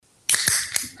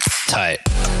Tight.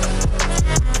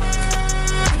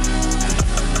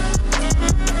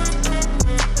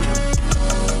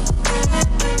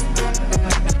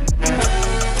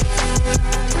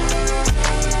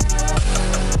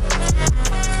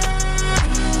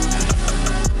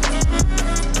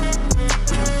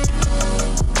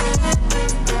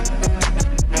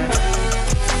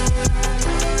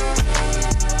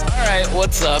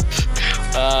 What's up?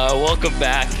 Welcome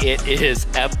back. It is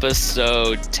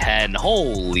episode 10.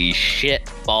 Holy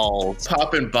shit balls.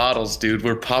 Popping bottles, dude.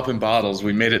 We're popping bottles.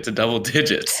 We made it to double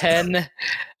digits. 10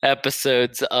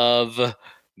 episodes of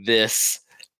this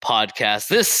podcast.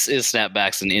 This is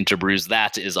Snapbacks and Interbrews.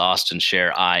 That is Austin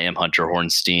Scher. I am Hunter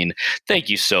Hornstein. Thank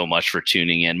you so much for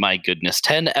tuning in. My goodness,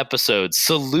 10 episodes.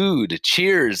 Salute.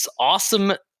 Cheers.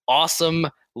 Awesome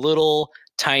little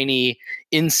tiny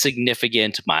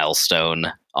insignificant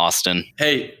milestone, Austin.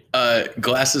 Hey,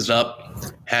 glasses up,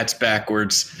 hats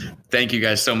backwards. Thank you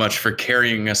guys so much for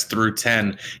carrying us through 10.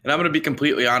 And I'm going to be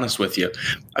completely honest with you.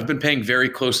 I've been paying very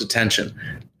close attention,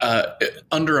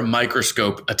 under a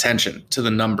microscope attention to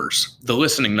the numbers, the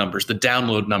listening numbers, the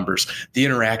download numbers, the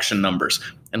interaction numbers.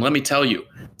 And let me tell you,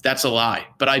 that's a lie.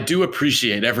 But I do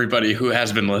appreciate everybody who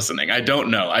has been listening. I don't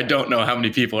know how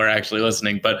many people are actually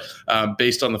listening, but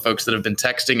based on the folks that have been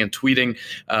texting and tweeting,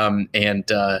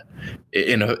 and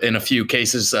in a few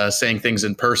cases saying things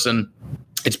in person,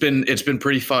 it's been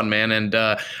pretty fun, man. And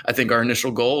I think our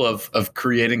initial goal of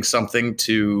creating something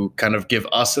to kind of give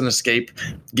us an escape,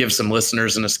 give some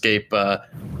listeners an escape, I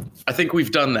think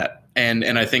we've done that. And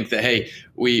I think that, hey,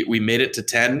 we made it to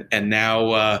 10, and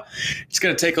now it's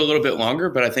going to take a little bit longer,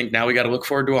 but I think now we got to look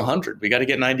forward to 100. We got to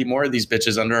get 90 more of these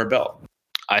bitches under our belt.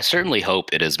 I certainly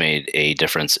hope it has made a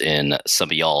difference in some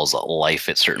of y'all's life.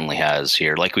 It certainly has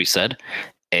here. Like we said,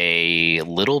 a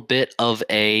little bit of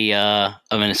an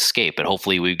escape, and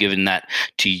hopefully we've given that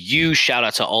to you. Shout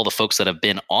out to all the folks that have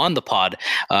been on the pod,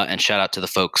 and shout out to the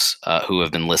folks who have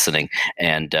been listening.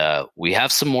 And we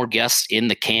have some more guests in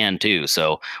the can too,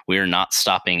 so we're not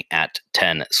stopping at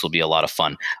 10. This will be a lot of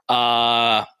fun.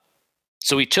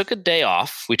 So we took a day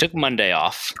off. We took Monday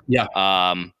off. Yeah.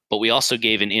 But we also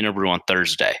gave an Interbrew on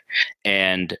Thursday,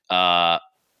 and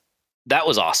that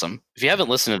was awesome. If you haven't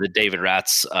listened to the David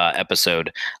Ratz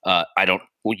episode,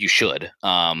 you should.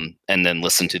 And then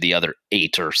listen to the other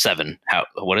 8 or 7.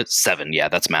 It's 7? Yeah,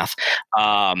 that's math.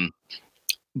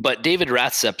 But David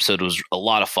Ratz's episode was a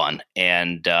lot of fun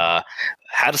and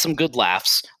had some good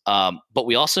laughs. But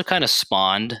we also kind of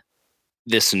spawned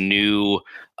this new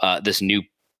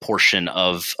portion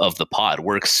of the pod.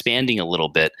 We're expanding a little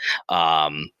bit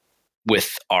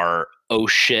with our oh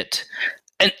shit.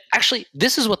 And actually,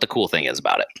 this is what the cool thing is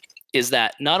about it, is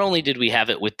that not only did we have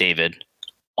it with David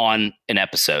on an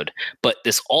episode, but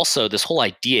this whole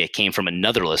idea came from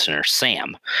another listener,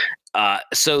 Sam.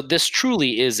 So this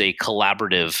truly is a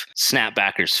collaborative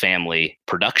Snapbackers family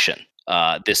production.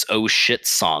 This oh shit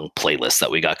song playlist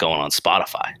that we got going on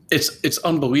Spotify. It's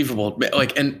unbelievable.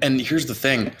 Like, and here's the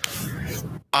thing.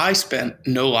 I spent,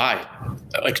 no lie,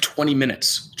 like 20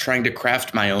 minutes trying to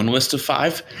craft my own list of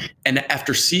 5. And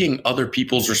after seeing other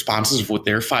people's responses of what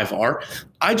their 5 are,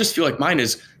 I just feel like mine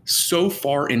is so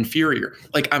far inferior.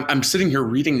 Like I'm sitting here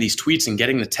reading these tweets and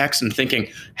getting the text and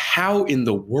thinking, how in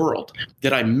the world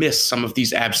did I miss some of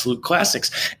these absolute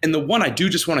classics? And the one I do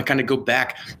just want to kind of go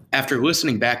back, after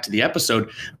listening back to the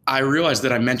episode, I realized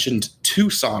that I mentioned 2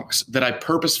 songs that I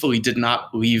purposefully did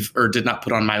not leave or did not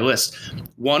put on my list.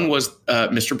 One was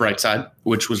Mr. Brightside,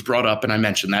 which was brought up, and I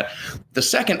mentioned that. The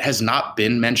second has not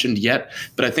been mentioned yet,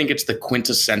 but I think it's the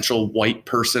quintessential white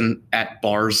person at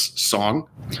bars song,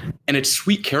 and it's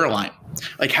Sweet Caroline.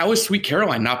 Like, how has Sweet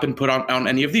Caroline not been put on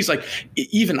any of these? Like,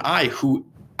 even I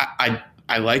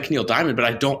like Neil Diamond, but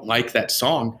I don't like that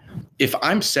song. If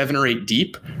I'm 7 or 8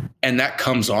 deep and that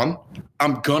comes on,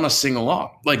 I'm gonna sing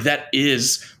along. Like, that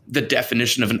is the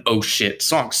definition of an oh shit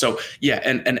song. So yeah,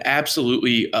 and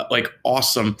absolutely like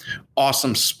awesome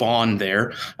spawn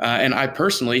there. And I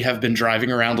personally have been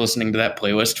driving around listening to that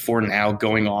playlist for now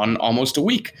going on almost a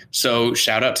week. So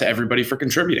shout out to everybody for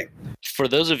contributing. For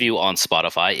those of you on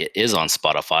Spotify, it is on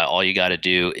Spotify. All you got to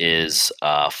do is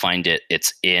find it.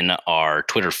 It's in our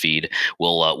Twitter feed.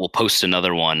 We'll post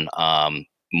another one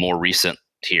more recent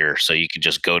here, so you could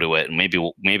just go to it, and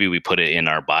maybe we put it in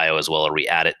our bio as well, or we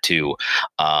add it to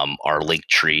our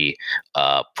Linktree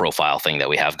profile thing that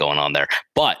we have going on there.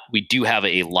 But we do have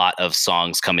a lot of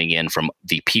songs coming in from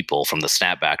the people, from the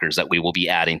Snapbackers, that we will be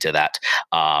adding to that.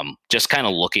 Just kind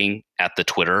of looking at the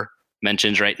Twitter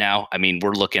mentions right now, I mean,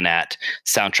 we're looking at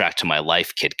Soundtrack to My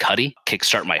Life, Kid Cudi,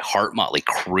 Kickstart My Heart, Motley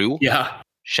Crue. Yeah.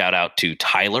 Shout out to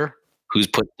Tyler, who's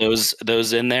put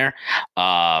those in there.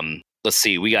 let's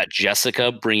see. We got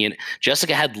Jessica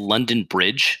Jessica had London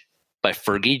Bridge by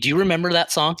Fergie. Do you remember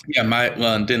that song? Yeah, my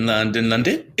London,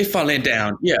 if falling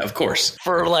down. Yeah, of course.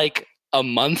 For like a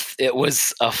month, it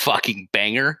was a fucking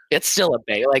banger. It's still a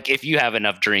banger. Like if you have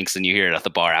enough drinks and you hear it at the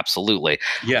bar, absolutely.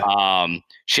 Yeah.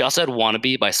 She also had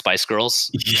 "Wannabe" by Spice Girls,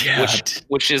 Yeah.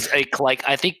 which is like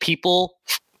I think people,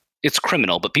 it's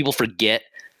criminal, but people forget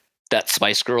that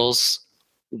Spice Girls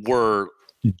were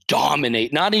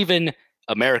dominate, not even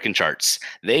American charts.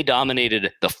 They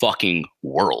dominated the fucking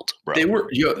world, bro. They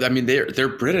were, I mean, they're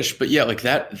British, but yeah, like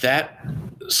that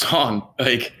song,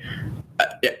 like,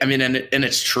 I mean, and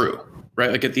it's true,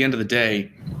 right? Like at the end of the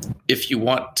day, if you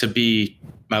want to be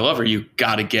my lover, you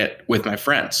got to get with my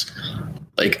friends.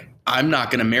 Like, I'm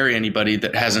not going to marry anybody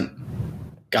that hasn't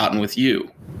gotten with you.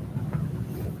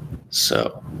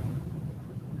 So,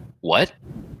 what?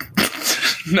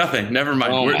 Nothing. Never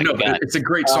mind. Oh my God. It's a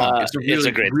great song. It's a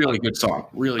really song. good song.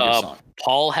 Really good song.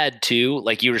 Paul had 2,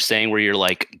 like you were saying, where you're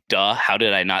like, duh, how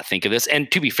did I not think of this?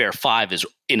 And to be fair, 5 is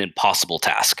an impossible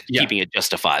task, keeping it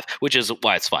just to 5, which is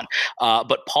why it's fun.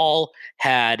 But Paul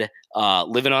had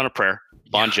Living on a Prayer,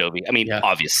 Bon Jovi. I mean,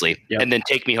 obviously. And then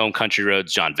Take Me Home, Country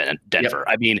Roads, John Denver.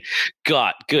 I mean,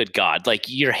 good God. Like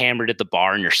you're hammered at the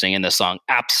bar and you're singing this song.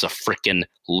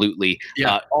 Abso-freaking-lutely.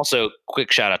 Also,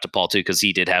 quick shout out to Paul too, because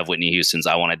he did have Whitney Houston's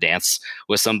I Want to Dance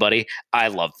with Somebody. I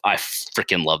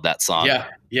freaking love that song.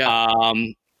 Yeah.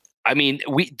 I mean,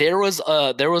 there was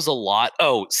a lot.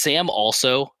 Oh, Sam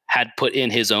also had put in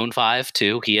his own 5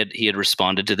 too. He had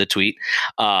responded to the tweet.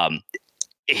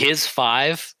 His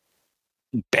 5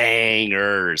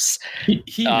 bangers.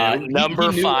 He knew.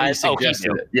 Number he 5.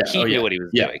 He knew what he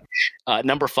was doing.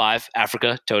 Number 5,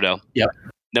 Africa, Toto. Yep.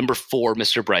 Number 4,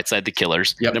 Mr. Brightside, The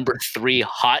Killers. Yep. Number 3,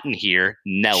 Hot in Here,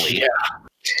 Nelly. Yeah.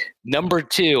 Number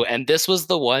 2, and this was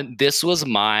the one. This was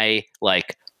my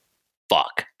like,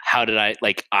 fuck. How did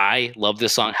I love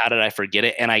this song? How did I forget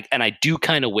it? And I do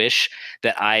kind of wish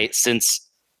that since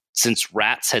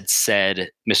Rats had said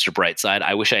Mr. Brightside,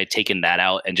 I wish I had taken that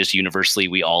out and just universally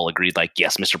we all agreed like,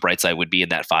 yes, Mr. Brightside would be in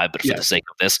that 5, but for the sake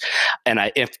of this. And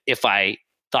if I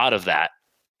thought of that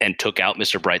and took out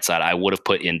Mr. Brightside, I would have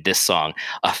put in this song,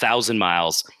 1,000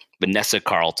 Miles, Vanessa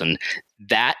Carlton.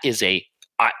 That is I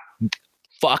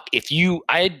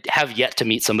have yet to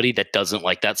meet somebody that doesn't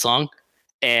like that song.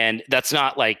 And that's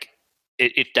not like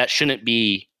that shouldn't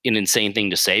be an insane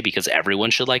thing to say because everyone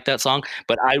should like that song.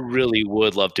 But I really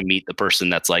would love to meet the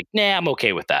person that's like, nah, I'm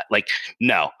okay with that. Like,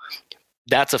 no,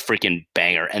 that's a freaking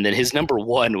banger. And then his number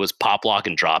 1 was Pop, Lock,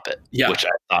 and Drop It, which I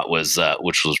thought was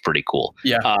pretty cool.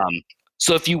 Yeah.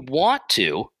 So if you want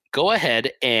to go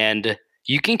ahead and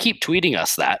you can keep tweeting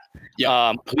us that.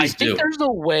 Yeah. I think there's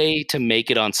a way to make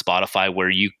it on Spotify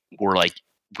where like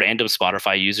random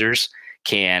Spotify users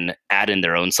can add in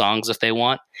their own songs if they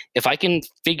want. If I can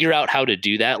figure out how to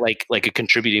do that, like a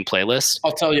contributing playlist,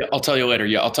 I'll tell you later.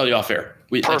 Yeah, I'll tell you off air.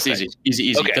 That's easy.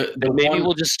 Okay,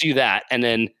 we'll just do that, and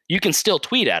then you can still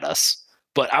tweet at us.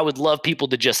 But I would love people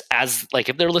to just, as like,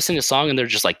 if they're listening to a song and they're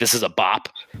just like, "This is a bop,"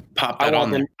 pop that on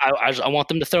there. I want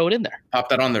them to throw it in there. Pop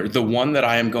that on there. The one that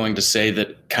I am going to say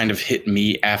that kind of hit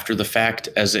me after the fact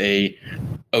as a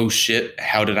oh shit,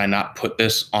 how did I not put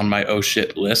this on my oh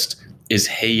shit list? Is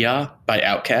Hey Ya by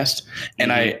Outkast.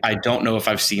 And I don't know if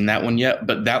I've seen that one yet,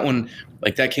 but that one,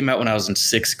 like that came out when I was in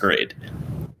 6th grade.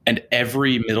 And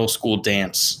every middle school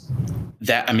dance,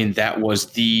 that was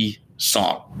the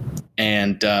song.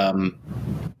 And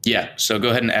so go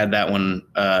ahead and add that one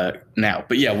now.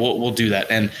 But yeah, we'll do that.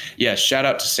 And yeah, shout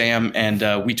out to Sam. And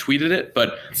we tweeted it,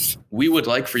 but we would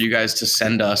like for you guys to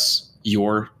send us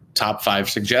your top 5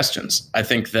 suggestions. I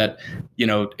think that,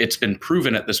 it's been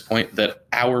proven at this point that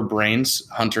our brains,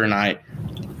 Hunter and I,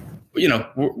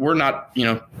 we're not,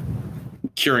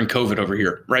 curing COVID over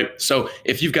here, right? So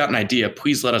if you've got an idea,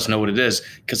 please let us know what it is,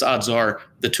 because odds are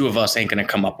the two of us ain't going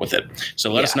to come up with it.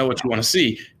 So let us know what you want to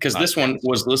see, because this one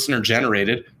was listener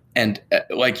generated. And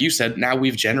like you said, now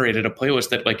we've generated a playlist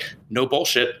that, like, no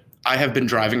bullshit, I have been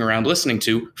driving around listening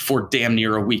to for damn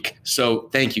near a week. So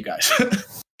thank you guys.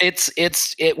 We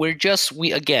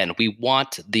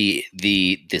want the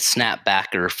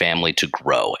Snapbacker family to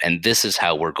grow, and this is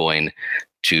how we're going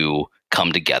to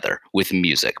come together with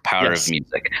music, power of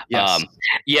music. Yes.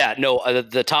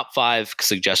 The top 5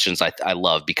 suggestions I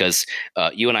love, because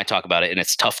you and I talk about it, and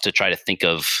it's tough to try to think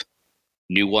of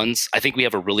new ones. I think we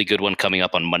have a really good one coming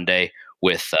up on Monday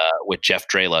with Jeff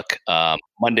Dralick.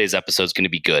 Monday's episode is going to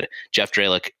be good. Jeff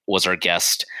Dralick was our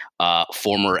guest,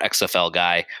 former XFL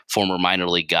guy, former minor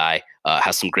league guy,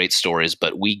 has some great stories,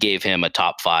 but we gave him a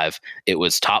top 5. It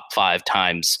was top 5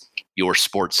 times your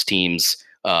sports team's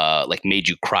like made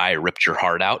you cry, ripped your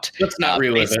heart out. Let's not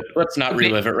relive it. Let's not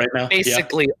relive it right now.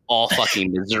 Basically, all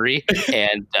fucking misery,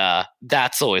 and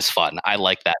that's always fun. I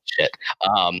like that shit.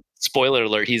 Spoiler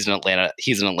alert: he's an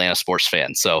Atlanta sports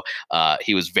fan, so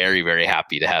he was very, very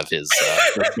happy to have his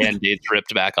band-aids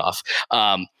ripped back off.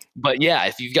 But yeah,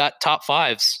 if you've got top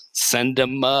fives, send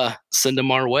them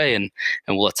our way, and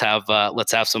let's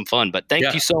have some fun. But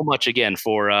thank you so much again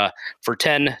for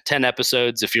 10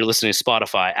 episodes. If you're listening to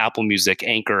Spotify, Apple Music,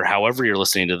 Anchor, however you're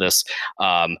listening to this,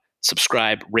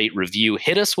 subscribe, rate, review,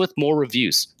 hit us with more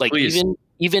reviews. Like Please.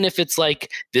 Even if it's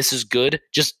like, this is good,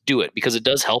 just do it, because it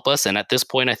does help us. And at this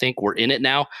point, I think we're in it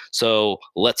now. So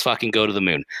let's fucking go to the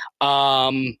moon.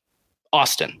 Austin.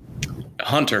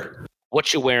 Hunter.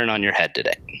 What you wearing on your head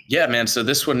today? Yeah, man. So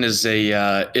this one is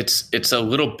it's a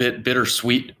little bit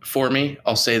bittersweet for me.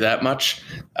 I'll say that much.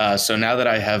 So now that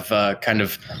I have kind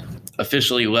of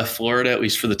officially left Florida, at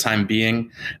least for the time being,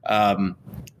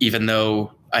 even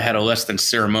though I had a less than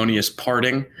ceremonious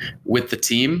parting with the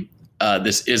team,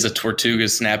 this is a Tortuga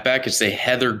snapback. It's a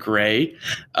heather gray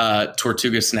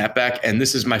Tortuga snapback, and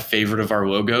this is my favorite of our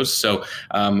logos. So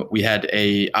we had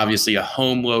obviously a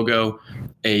home logo,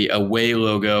 a away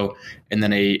logo, and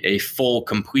then a full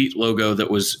complete logo that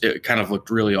it kind of looked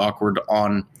really awkward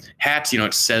on hats.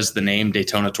 It says the name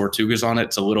Daytona Tortugas on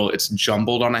it. It's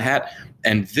jumbled on a hat.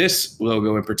 And this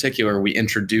logo in particular, we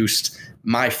introduced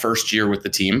my first year with the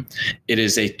team. It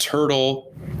is a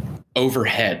turtle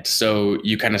overhead. So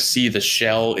you kind of see the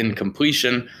shell in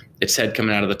completion, its head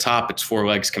coming out of the top, its four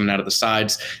legs coming out of the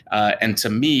sides. And to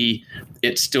me,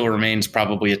 it still remains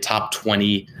probably a top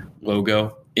 20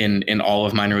 logo in all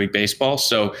of minor league baseball.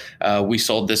 So we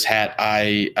sold this hat.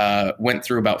 I went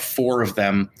through about 4 of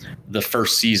them the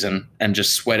first season and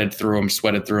just sweated through them,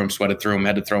 had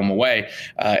to throw them away.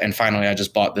 And finally, I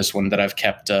just bought this one that I've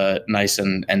kept nice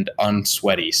and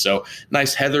unsweaty. So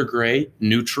nice heather gray,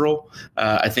 neutral.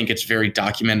 I think it's very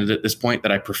documented at this point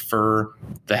that I prefer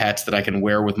the hats that I can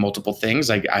wear with multiple things.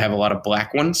 I have a lot of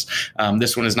black ones.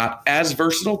 This one is not as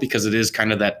versatile because it is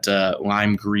kind of that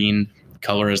lime green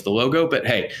color as the logo, but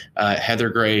hey, heather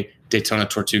gray Daytona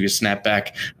Tortuga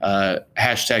snapback,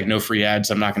 hashtag no free ads.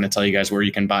 I'm not going to tell you guys where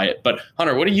you can buy it, but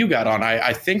Hunter, what do you got on?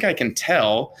 I think I can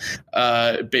tell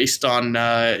based on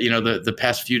the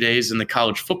past few days in the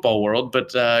college football world,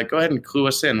 but go ahead and clue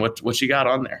us in. What you got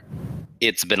on there?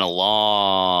 It's been a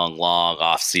long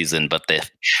off season, but the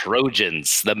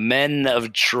Trojans, the men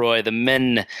of Troy, the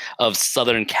men of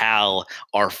Southern Cal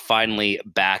are finally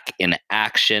back in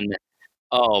action.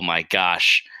 Oh my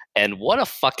gosh. And what a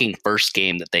fucking first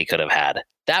game that they could have had.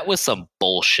 That was some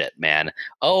bullshit, man.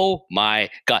 Oh my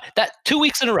God. That 2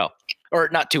 weeks in a row, or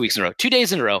not 2 weeks in a row, 2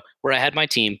 days in a row where I had my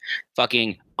team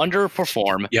fucking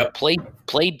underperform,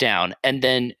 played down, and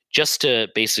then just to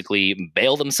basically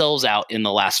bail themselves out in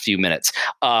the last few minutes.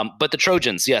 But the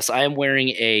Trojans, yes, I am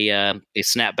wearing a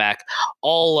snapback,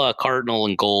 all cardinal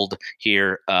and gold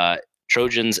here.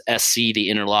 Trojans SC, the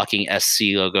interlocking SC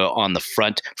logo on the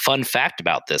front. Fun fact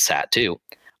about this hat too.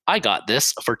 I got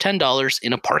this for $10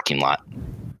 in a parking lot.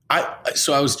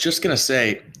 So I was just going to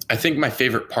say, I think my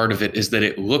favorite part of it is that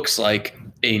it looks like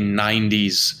a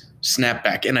 90s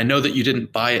snapback. And I know that you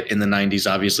didn't buy it in the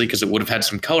 90s, obviously, because it would have had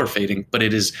some color fading, but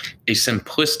it is a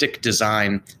simplistic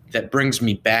design that brings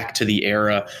me back to the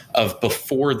era of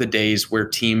before the days where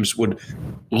teams would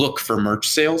look for merch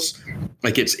sales.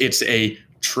 Like it's a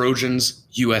Trojans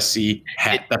USC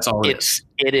hat. That's all it is.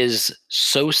 It is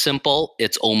so simple.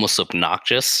 It's almost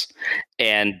obnoxious.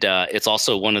 And it's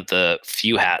also one of the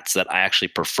few hats that I actually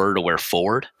prefer to wear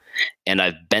forward. And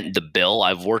I've bent the bill.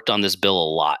 I've worked on this bill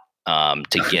a lot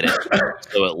to get it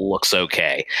so it looks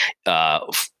okay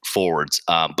forwards.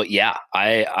 But yeah,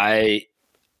 I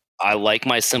like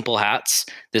my simple hats.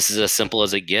 This is as simple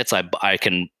as it gets. I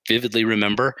can vividly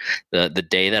remember the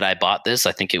day that I bought this.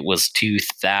 I think it was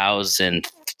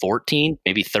 2014,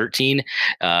 maybe 13.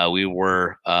 We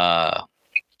were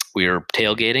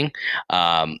tailgating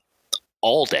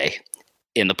all day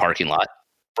in the parking lot,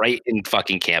 right in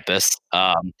fucking campus.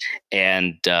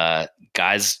 And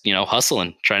guys,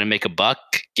 hustling, trying to make a buck,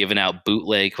 giving out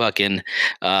bootleg fucking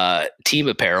team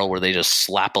apparel where they just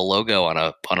slap a logo on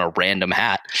a random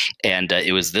hat. And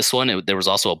it was this one. There was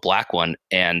also a black one.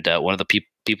 And one of the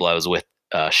people I was with,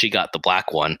 she got the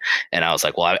black one. And I was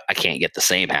like, well, I can't get the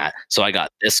same hat. So I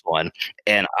got this one.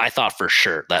 And I thought for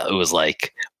sure that it was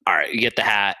like, all right, you get the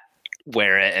hat,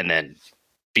 wear it, and then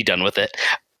be done with it.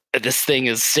 this thing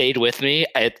has stayed with me.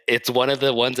 It's one of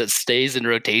the ones that stays in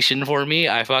rotation for me.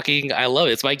 I love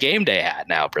it. It's my game day hat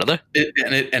now, brother.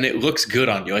 It looks good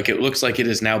on you. Like, it looks like it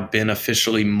has now been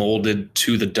officially molded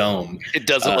to the dome. It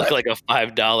doesn't look like a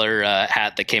 $5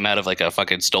 hat that came out of like a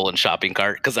fucking stolen shopping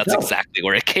cart, because that's exactly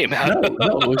where it came out.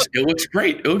 No, it looks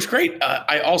great. It looks great.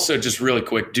 I also, just really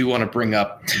quick, do want to bring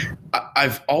up,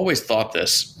 I've always thought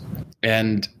this,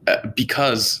 and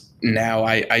because now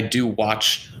I do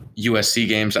watch USC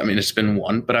games. I mean, it's been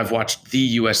one, but I've watched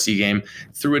the USC game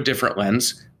through a different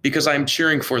lens because I'm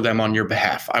cheering for them on your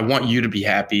behalf. I want you to be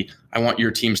happy. I want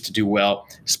your teams to do well,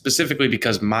 specifically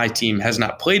because my team has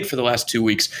not played for the last 2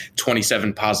 weeks,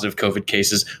 27 positive COVID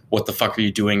cases. What the fuck are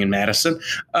you doing in Madison?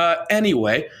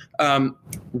 Anyway,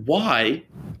 why?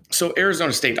 So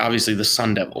Arizona State, obviously the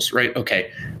Sun Devils, right?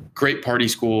 Okay, great party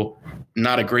school,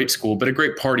 not a great school, but a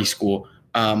great party school.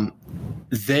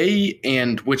 They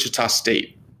and Wichita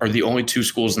State are the only two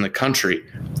schools in the country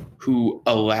who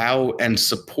allow and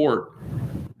support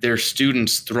their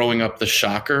students throwing up the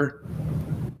shocker,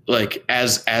 like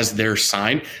as their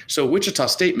sign. So Wichita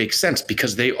State makes sense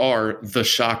because they are the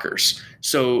Shockers.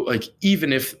 So like,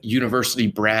 even if university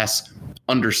brass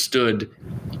understood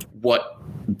what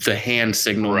the hand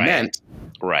signal meant,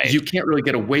 right, you can't really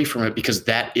get away from it because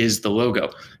that is the logo.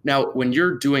 Now, when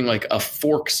you're doing like a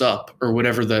forks up or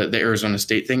whatever the Arizona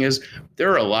State thing is,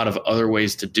 there are a lot of other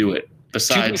ways to do it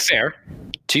besides.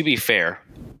 To be fair,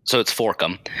 so it's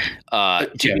Forkum.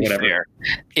 Fair,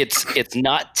 it's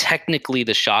not technically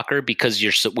the shocker because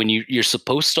you're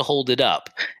supposed to hold it up,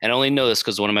 and I only know this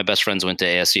because one of my best friends went to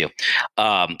ASU.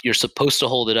 You're supposed to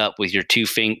hold it up with your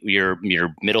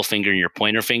your middle finger and your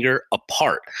pointer finger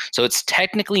apart. So it's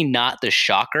technically not the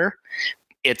shocker.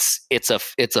 It's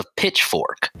a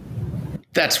pitchfork.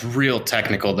 That's real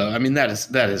technical, though. I mean, that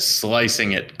is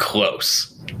slicing it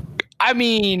close. I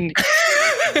mean,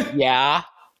 yeah.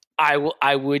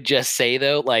 I would just say,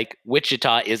 though, like,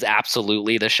 Wichita is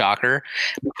absolutely the shocker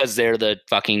because they're the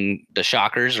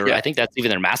Shockers, or I think that's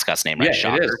even their mascot's name, right? Yeah,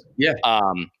 Shocker. it is. Yeah.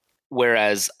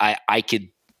 Whereas I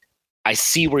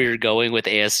see where you're going with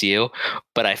ASU,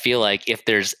 but I feel like if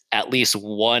there's at least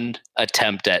one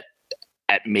attempt at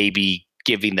maybe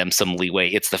giving them some leeway,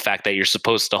 it's the fact that you're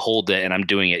supposed to hold it and I'm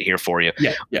doing it here for you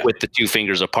with the two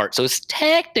fingers apart. So it's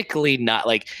technically not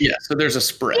like, so there's a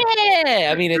spread.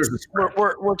 Yeah. I mean,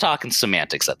 we're talking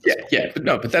semantics at this point.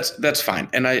 But that's fine.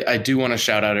 And I do want to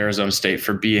shout out Arizona State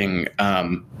for being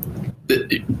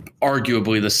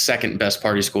arguably the second best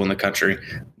party school in the country.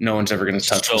 No one's ever going to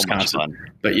touch Wisconsin. Much fun.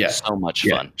 But so much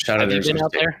fun. Shout out Arizona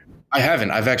State. There? I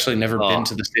haven't. I've actually never been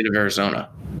to the state of Arizona.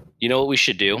 You know what we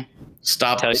should do?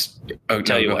 Go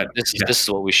ahead. This is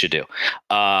what we should do.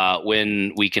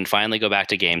 When we can finally go back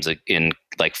to games in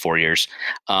like 4 years,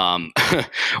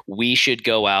 we should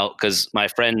go out, because my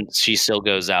friend, she still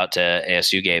goes out to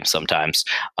ASU games sometimes.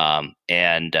 And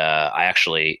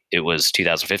it was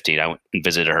 2015. I went and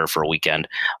visited her for a weekend.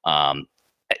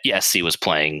 SC was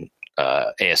playing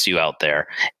ASU out there,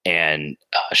 and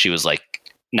she was like,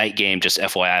 night game, just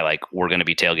FYI, like, we're going to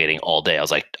be tailgating all day. I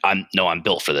was like, I'm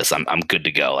built for this. I'm good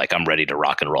to go. Like, I'm ready to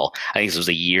rock and roll. I think this was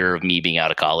a year of me being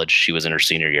out of college. She was in her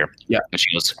senior year. Yeah. And she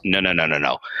goes,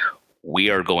 no. We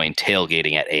are going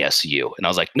tailgating at ASU. And I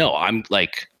was like, no, I'm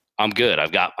good. I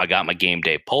got my game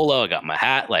day polo. I got my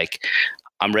hat. Like,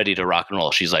 I'm ready to rock and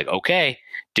roll. She's like, okay,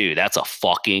 dude, that's a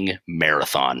fucking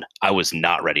marathon. I was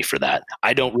not ready for that.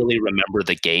 I don't really remember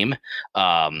the game.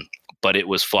 But it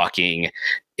was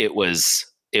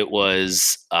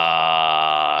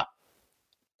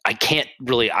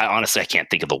I honestly can't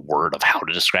think of the word of how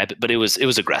to describe it, but it was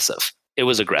aggressive. It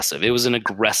was aggressive. It was an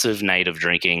aggressive night of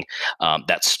drinking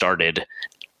that started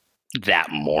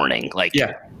that morning. Like,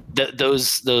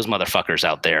 those motherfuckers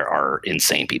out there are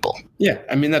insane people. Yeah.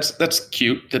 I mean, that's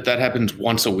cute that happens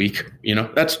once a week. You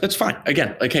know, that's fine.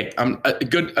 Again, like, hey, I'm a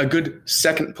good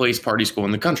second place party school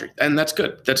in the country. And that's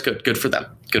good. That's good. Good for them.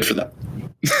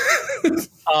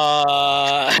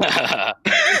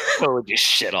 Would you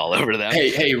shit all over them?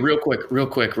 Hey, real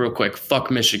quick.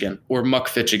 Fuck Michigan or Muck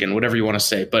Fitchigan, whatever you want to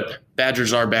say. But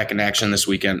Badgers are back in action this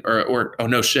weekend. Or oh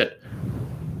no shit.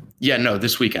 Yeah, no,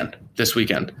 this weekend.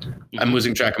 I'm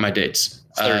losing track of my dates.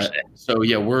 Thursday. So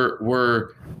yeah,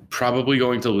 we're probably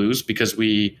going to lose because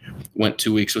we went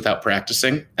 2 weeks without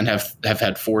practicing and have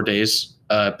had 4 days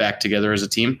back together as a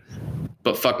team.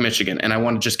 But fuck Michigan. And I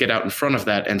want to just get out in front of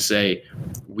that and say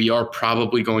we are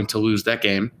probably going to lose that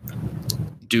game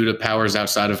due to powers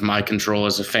outside of my control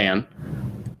as a fan.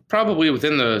 Probably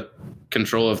within the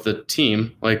control of the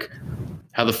team. Like,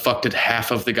 how the fuck did half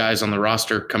of the guys on the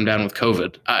roster come down with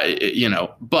COVID?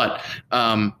 But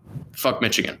fuck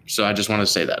Michigan. So I just want to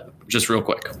say that just real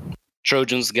quick.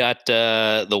 Trojans got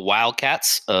the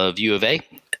Wildcats of U of A.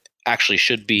 Actually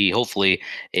should be hopefully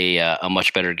a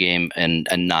much better game and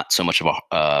not so much of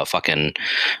a fucking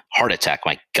heart attack.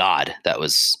 My God, that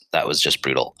was just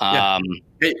brutal. Yeah.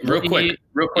 Hey, real quick.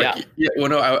 Yeah. Well,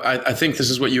 no, I think this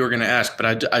is what you were going to ask,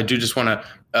 but I do just want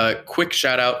to quick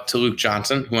shout out to Luke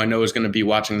Johnson, who I know is going to be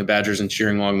watching the Badgers and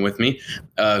cheering along with me,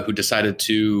 who decided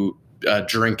to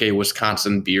drink a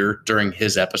Wisconsin beer during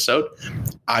his episode.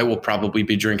 I will probably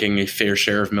be drinking a fair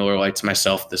share of Miller Lights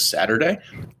myself this Saturday.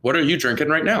 What are you drinking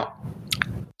right now?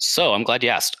 So I'm glad you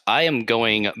asked. I am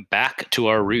going back to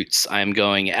our roots. I am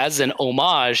going as an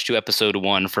homage to episode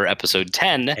 1 for episode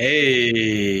 10.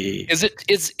 Hey, is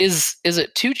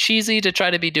it too cheesy to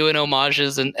try to be doing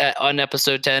homages on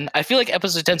episode 10? I feel like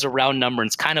episode 10 is a round number and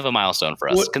it's kind of a milestone for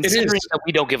us, well, considering that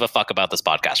we don't give a fuck about this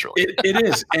podcast really. It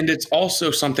is, and it's also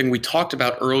something we talked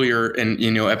about earlier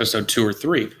in episode 2 or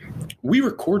 3. We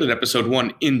recorded episode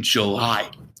 1 in July.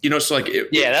 So like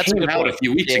it came out a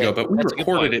few weeks ago, but we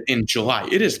recorded it in July.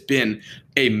 It has been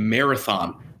a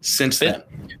marathon since then.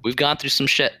 We've gone through some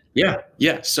shit. Yeah.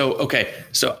 So, okay.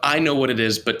 So I know what it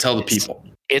is, but tell the people.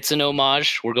 It's an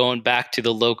homage. We're going back to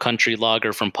the Low Country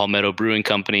Lager from Palmetto Brewing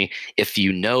Company. If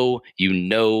you know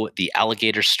the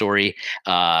alligator story.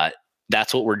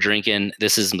 That's what we're drinking.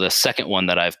 This is the second one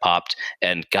that I've popped,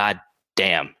 and god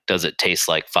damn, does it taste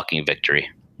like fucking victory.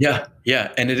 Yeah.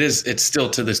 And it's still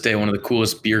to this day one of the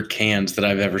coolest beer cans that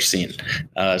I've ever seen.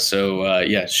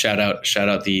 Shout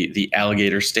out the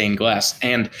alligator stained glass.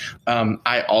 And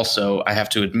I have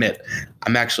to admit,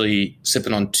 I'm actually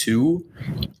sipping on 2.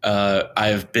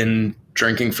 I've been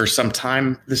drinking for some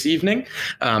time this evening.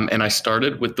 And I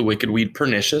started with the Wicked Weed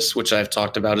Pernicious, which I've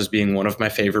talked about as being one of my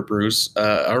favorite brews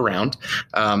around.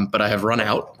 But I have run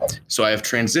out. So I have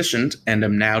transitioned and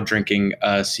am now drinking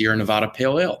Sierra Nevada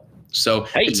Pale Ale. So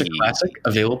It's a classic,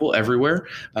 available everywhere.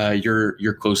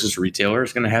 Your closest retailer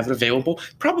is going to have it available,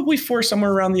 probably for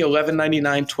somewhere around the $11.99,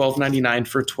 $12.99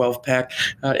 for a 12-pack.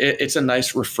 It's a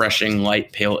nice, refreshing,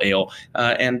 light pale ale.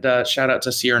 And shout out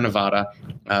to Sierra Nevada.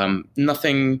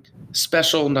 Nothing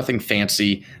special, nothing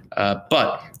fancy,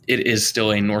 but it is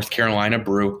still a North Carolina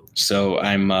brew. So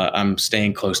I'm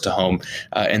staying close to home.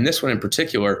 And this one in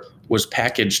particular was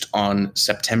packaged on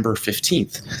September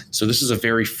 15th. So this is a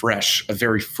very fresh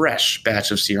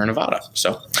batch of Sierra Nevada.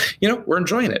 So, we're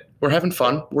enjoying it. We're having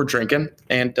fun. We're drinking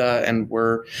and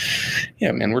we're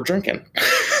drinking.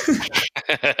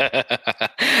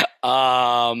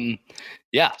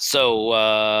 So,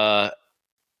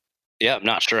 I'm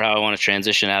not sure how I want to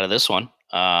transition out of this one.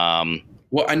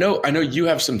 Well, I know you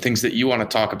have some things that you want to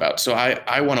talk about. So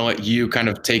I want to let you kind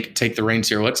of take the reins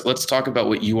here. Let's talk about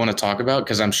what you want to talk about,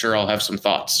 because I'm sure I'll have some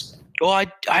thoughts. Well,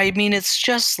 I mean, it's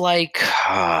just like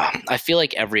I feel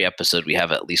like every episode we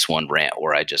have at least one rant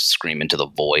where I just scream into the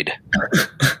void.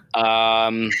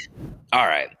 All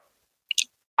right.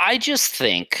 I just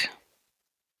think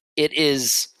it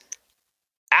is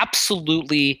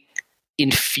absolutely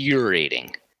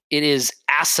infuriating. It is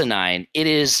asinine. It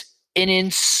is an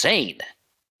insane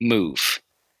move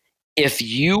if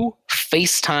you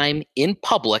FaceTime in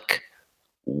public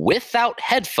without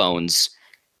headphones.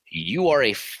 You are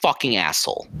a fucking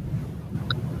asshole.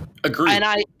 Agreed.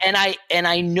 And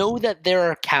I know that there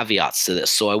are caveats to this,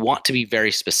 so I want to be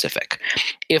very specific.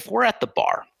 If we're at the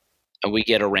bar and we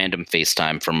get a random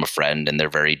FaceTime from a friend and they're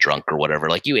very drunk or whatever,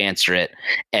 like, you answer it,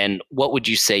 and what would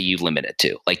you say you limit it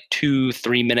to? Like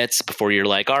 2-3 minutes before you're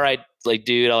like, all right, like,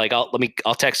 dude,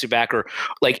 I'll text you back, or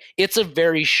like, it's a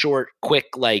very short, quick,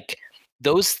 like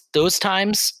those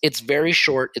times. It's very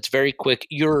short. It's very quick.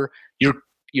 You're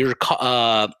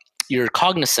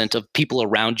cognizant of people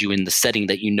around you in the setting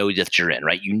that that you're in,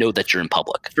 right? You know that you're in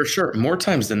public. For sure. More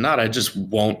times than not, I just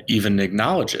won't even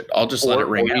acknowledge it. I'll just let it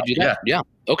ring out. Yeah.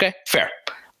 Okay, fair.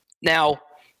 Now,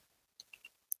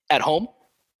 at home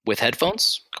with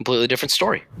headphones, completely different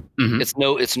story. Mm-hmm.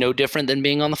 It's no different than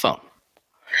being on the phone.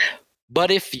 But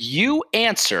if you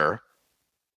answer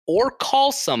or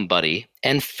call somebody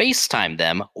and FaceTime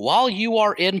them while you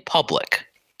are in public,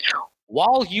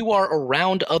 while you are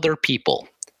around other people,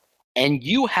 and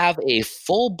you have a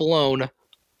full-blown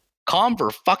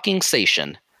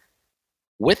conversation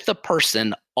with the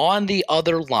person on the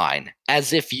other line,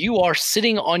 as if you are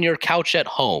sitting on your couch at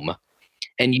home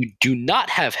and you do not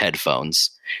have headphones,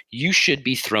 you should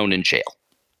be thrown in jail.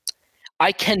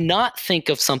 I cannot think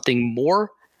of something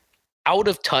more out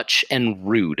of touch and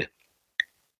rude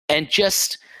and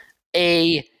just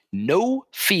a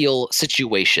no-feel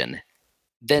situation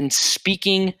than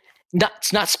than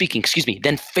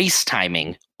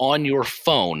FaceTiming on your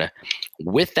phone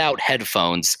without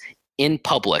headphones in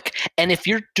public. And if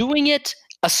you're doing it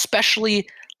especially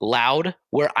loud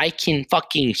where I can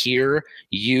fucking hear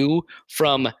you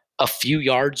from a few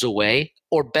yards away,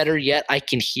 or better yet, I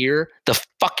can hear the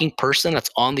fucking person that's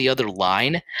on the other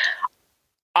line,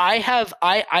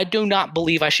 I do not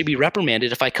believe I should be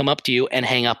reprimanded if I come up to you and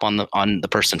hang up on the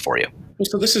person for you. Well,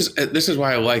 so this is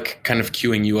why I like kind of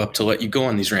queuing you up to let you go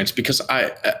on these rants, because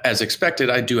as expected,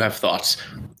 I do have thoughts.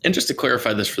 And just to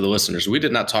clarify this for the listeners, we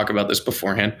did not talk about this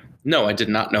beforehand. No, I did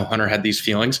not know Hunter had these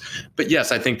feelings. But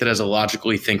yes, I think that as a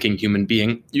logically thinking human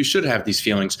being, you should have these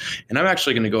feelings. And I'm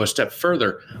actually going to go a step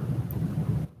further.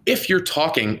 If you're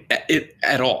talking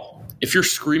at all, if you're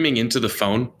screaming into the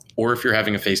phone, or if you're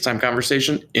having a FaceTime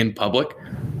conversation in public,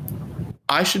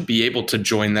 I should be able to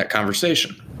join that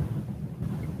conversation,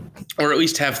 or at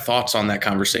least have thoughts on that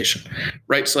conversation,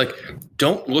 right? So like,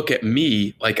 don't look at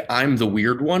me like I'm the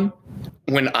weird one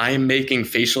when I'm making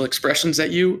facial expressions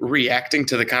at you, reacting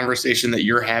to the conversation that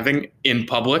you're having in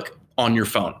public on your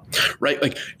phone, right?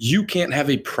 Like, you can't have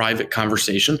a private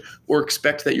conversation or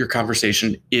expect that your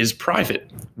conversation is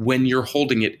private when you're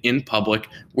holding it in public,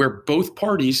 where both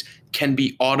parties can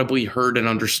be audibly heard and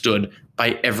understood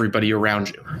by everybody around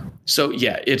you. So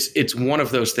yeah, it's one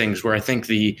of those things where I think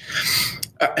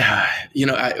I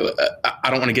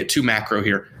don't want to get too macro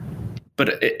here,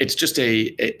 but it's just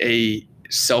a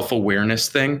self-awareness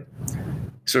thing.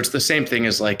 So it's the same thing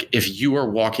as like, if you are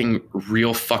walking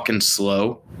real fucking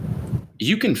slow,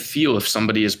 you can feel if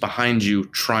somebody is behind you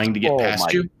trying to get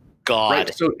past you. God.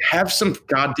 Right? So have some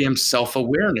goddamn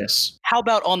self-awareness. How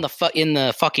about on in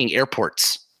the fucking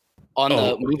airports? On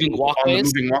the moving walkways. On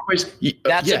the moving walkways.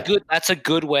 That's a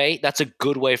good way. That's a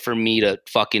good way for me to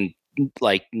fucking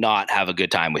like not have a good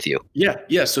time with you.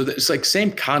 Yeah. So it's like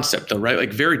same concept though, right?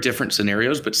 Like very different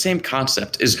scenarios, but same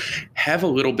concept is have a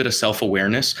little bit of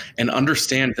self-awareness and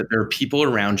understand that there are people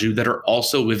around you that are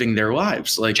also living their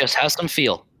lives. Like, just have some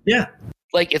feel. Yeah.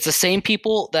 Like, it's the same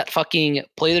people that fucking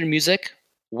play their music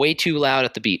way too loud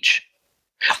at the beach.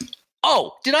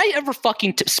 Oh, did I ever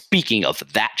fucking speaking of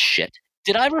that shit,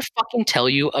 did I ever fucking tell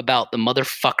you about the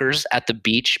motherfuckers at the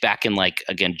beach back in like,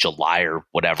 again, July or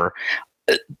whatever?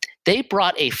 They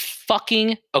brought a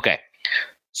fucking, okay.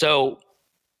 So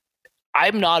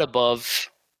I'm not above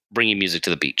bringing music to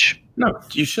the beach. No,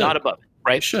 you should. Not above it,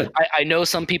 right? You should. I know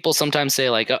some people sometimes say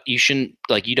like, oh, you shouldn't,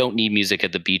 like, you don't need music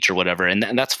at the beach or whatever. And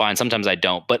that's fine. Sometimes I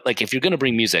don't. But like, if you're going to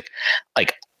bring music,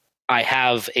 like, I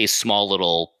have a small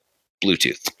little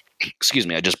Bluetooth. Excuse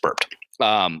me, I just burped.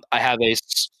 I have a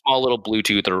small little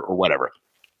Bluetooth or whatever.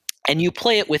 And you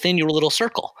play it within your little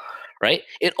circle, right?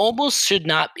 It almost should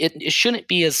not, it shouldn't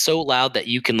be as so loud that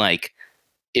you can, like,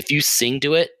 if you sing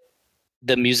to it,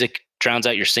 the music drowns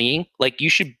out your singing. Like, you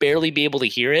should barely be able to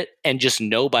hear it and just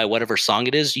know by whatever song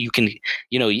it is, you can,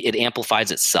 it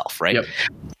amplifies itself, right? Yep.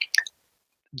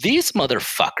 These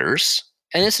motherfuckers,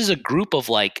 and this is a group of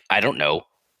like, I don't know,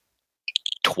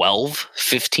 12,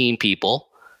 15 people,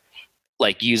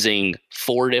 like using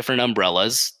 4 different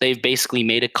umbrellas. They've basically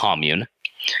made a commune,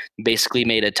 basically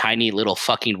made a tiny little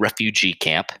fucking refugee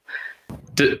camp.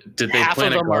 Did they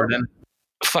plant a garden?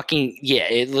 Fucking, yeah,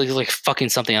 it looks like fucking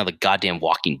something out of the goddamn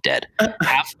Walking Dead.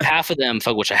 half of them,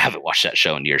 which I haven't watched that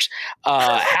show in years,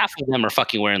 half of them are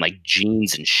fucking wearing like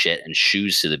jeans and shit and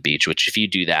shoes to the beach, which if you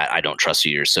do that, I don't trust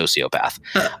you, you're a sociopath.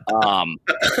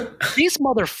 These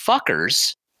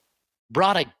motherfuckers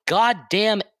brought a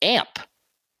goddamn amp.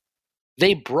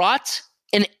 They brought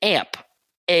an amp,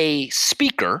 a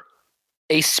speaker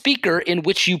in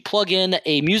which you plug in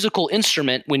a musical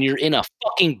instrument when you're in a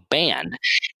fucking band,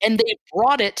 and they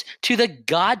brought it to the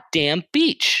goddamn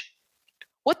beach.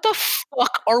 What the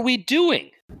fuck are we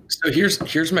doing? So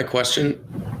here's my question.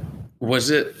 Was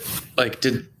it like,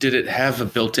 did it have a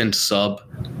built-in sub?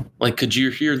 Like, could you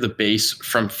hear the bass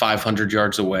from 500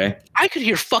 yards away? I could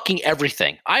hear fucking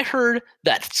everything. I heard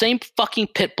that same fucking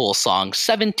Pitbull song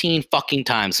 17 fucking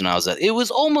times when I was it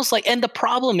was almost like, and the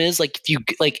problem is like, if you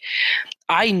like,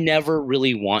 I never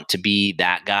really want to be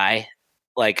that guy.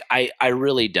 Like, I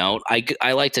really don't.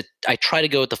 I like to, I try to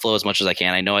go with the flow as much as I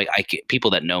can. I know I people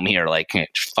that know me are like,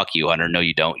 fuck you, Hunter. No,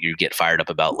 you don't. You get fired up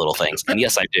about little things. And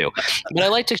yes, I do. But I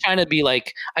like to kind of be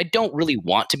like, I don't really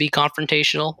want to be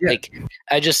confrontational. Yeah. Like,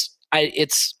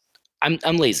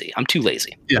 I'm lazy. I'm too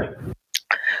lazy. Yeah.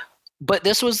 But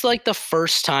this was like the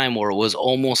first time where it was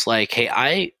almost like, hey,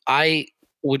 I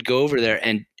would go over there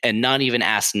and not even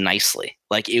ask nicely.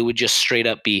 Like, it would just straight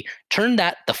up be, turn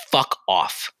that the fuck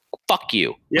off. Fuck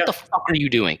you. Yeah. What the fuck are you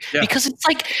doing? Yeah. Because it's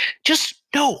like, just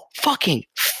no fucking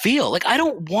feel. Like, I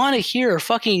don't want to hear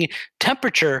fucking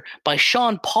Temperature by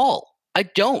Sean Paul. I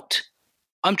don't.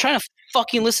 I'm trying to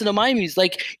fucking listen to my music.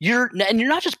 Like you're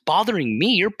not just bothering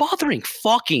me, you're bothering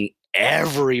fucking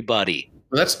everybody.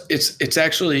 Well, it's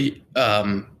actually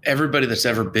everybody that's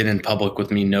ever been in public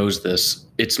with me knows this.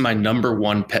 It's my number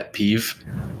one pet peeve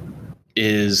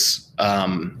is how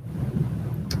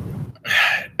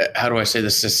do I say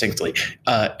this succinctly?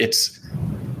 It's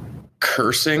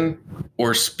cursing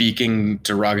or speaking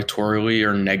derogatorily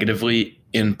or negatively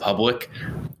in public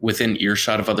within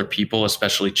earshot of other people,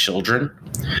 especially children.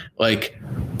 Like,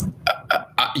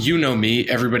 you know me,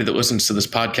 everybody that listens to this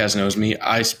podcast knows me.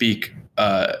 I speak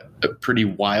pretty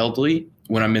wildly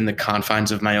when I'm in the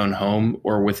confines of my own home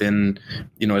or within,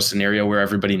 a scenario where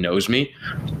everybody knows me.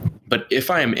 But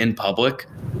if I am in public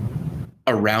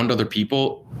around other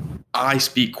people, I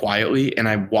speak quietly and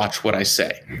I watch what I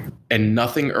say. And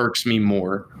nothing irks me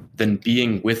more than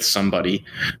being with somebody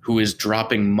who is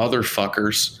dropping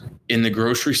motherfuckers in the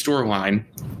grocery store line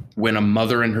when a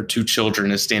mother and her 2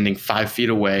 children is standing 5 feet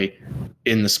away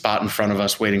in the spot in front of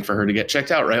us waiting for her to get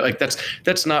checked out, right? Like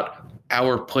that's not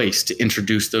our place to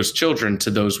introduce those children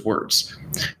to those words.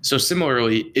 So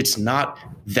similarly, it's not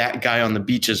that guy on the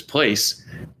beach's place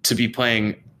to be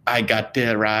playing I got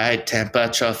the right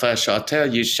temperature fish, I'll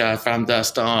tell you shot from the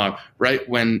storm, right?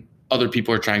 When other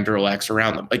people are trying to relax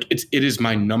around them. Like it is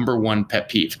my number one pet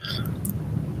peeve.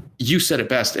 You said it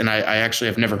best, and I actually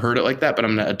have never heard it like that, but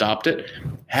I'm going to adopt it.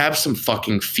 Have some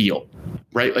fucking feel,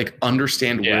 right? Like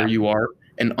understand where you are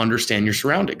and understand your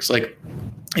surroundings. Like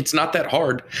it's not that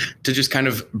hard to just kind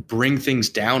of bring things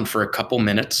down for a couple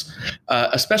minutes,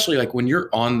 especially like when you're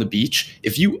on the beach.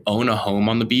 If you own a home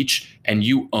on the beach and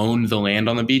you own the land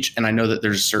on the beach, and I know that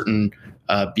there's certain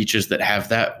beaches that have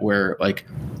that where like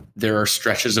there are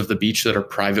stretches of the beach that are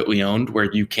privately owned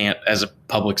where you can't, as a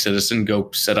public citizen, go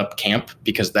set up camp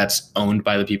because that's owned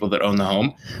by the people that own the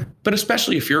home. But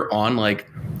especially if you're on like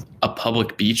a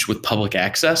public beach with public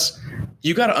access,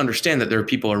 you got to understand that there are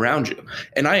people around you.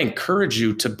 And I encourage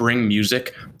you to bring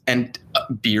music and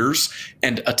beers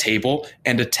and a table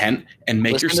and a tent and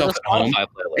make yourself at home.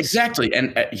 Exactly.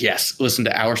 And yes, listen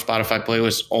to our Spotify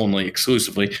playlist only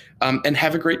exclusively, and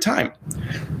have a great time.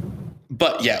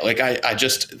 But yeah, like I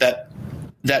just that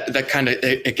kind of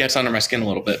it gets under my skin a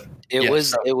little bit. It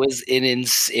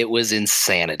was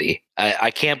insanity.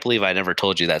 I can't believe I never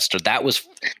told you that story. That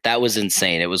was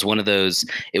insane. It was one of those.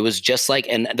 It was just like,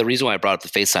 and the reason why I brought up the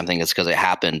FaceTime thing is because it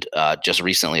happened just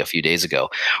recently, a few days ago,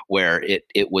 where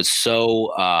it was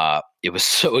so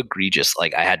egregious.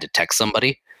 Like I had to text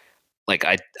somebody. Like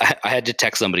I had to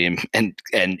text somebody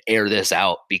and air this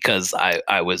out because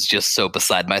I was just so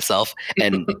beside myself,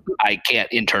 and I can't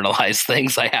internalize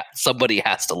things. Somebody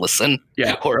has to listen,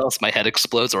 or else my head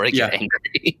explodes or I get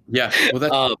angry. Yeah,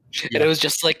 well, and it was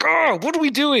just like, oh, what are we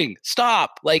doing?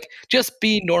 Stop! Like, just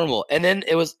be normal. And then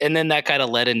that kind of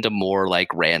led into more like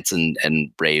rants and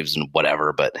raves and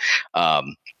whatever. But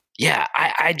yeah,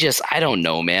 I don't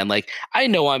know, man. Like I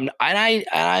know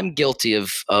I'm guilty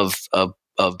of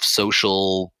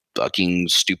social fucking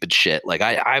stupid shit. Like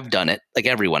I've done it, like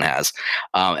everyone has.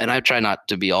 And I try not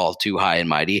to be all too high and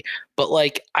mighty, but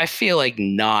like, I feel like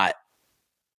not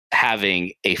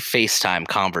having a FaceTime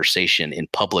conversation in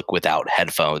public without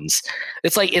headphones.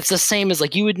 It's like, it's the same as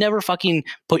like, you would never fucking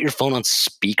put your phone on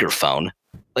speakerphone.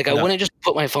 Like I wouldn't just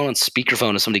put my phone on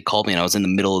speakerphone if somebody called me and I was in the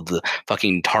middle of the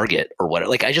fucking Target or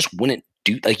whatever. Like I just wouldn't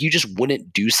do, like, you just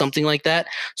wouldn't do something like that.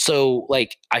 So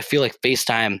like, I feel like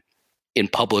FaceTime in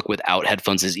public without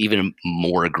headphones is even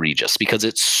more egregious because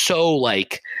it's so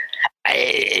like,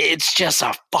 it's just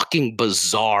a fucking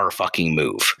bizarre fucking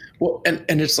move. Well, and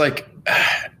it's like,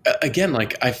 again,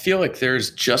 like I feel like there's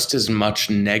just as much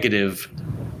negative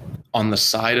on the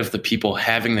side of the people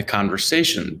having the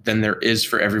conversation than there is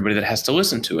for everybody that has to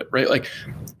listen to it, right? Like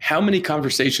how many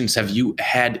conversations have you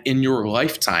had in your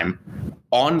lifetime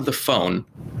on the phone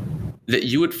that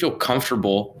you would feel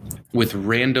comfortable with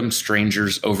random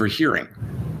strangers overhearing,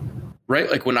 right?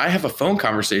 Like when I have a phone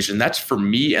conversation, that's for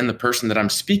me and the person that I'm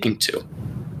speaking to.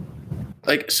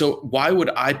 Like, so why would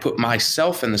I put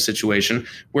myself in the situation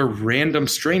where random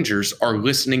strangers are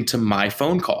listening to my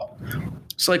phone call?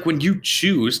 So like when you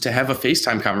choose to have a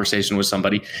FaceTime conversation with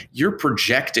somebody, you're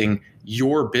projecting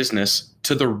your business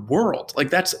to the world. Like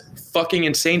that's fucking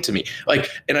insane to me. Like,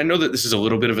 and I know that this is a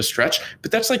little bit of a stretch,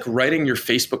 but that's like writing your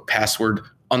Facebook password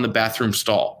on the bathroom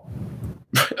stall.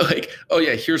 Like, oh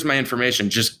yeah, here's my information.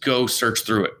 Just go search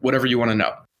through it. Whatever you want to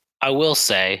know. I will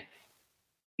say,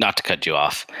 not to cut you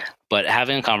off, but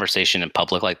having a conversation in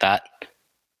public like that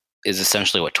is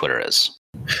essentially what Twitter is.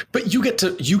 But you get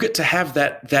to have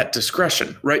that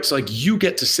discretion, right? So like you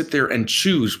get to sit there and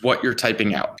choose what you're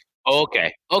typing out.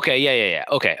 Okay. Yeah.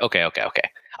 Okay.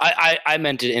 I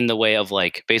meant it in the way of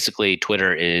like basically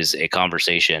Twitter is a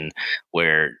conversation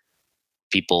where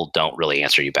people don't really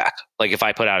answer you back. Like if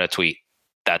I put out a tweet,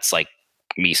 that's like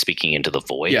me speaking into the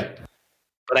void. Yeah.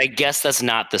 But I guess that's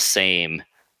not the same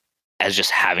as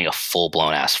just having a full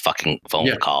blown ass fucking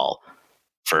phone call.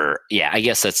 I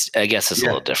guess it's a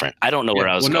little different. I don't know where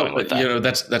I was going with that. You know,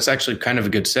 that's actually kind of a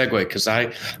good segue because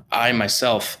I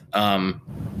myself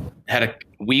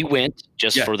we went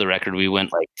for the record. We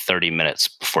went like 30 minutes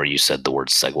before you said the word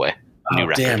segue. New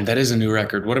record. Damn, that is a new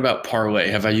record. What about Parlay?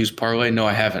 Have I used Parlay? No,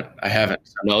 I haven't.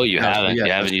 No, you haven't.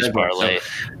 You haven't used Parlay.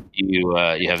 You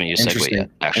haven't used Segue yet.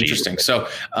 Actually, interesting. So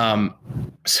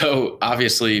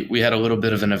obviously we had a little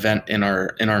bit of an event in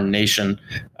our nation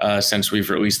since we've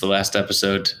released the last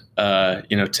episode,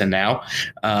 to now,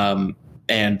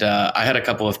 and I had a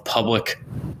couple of public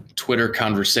Twitter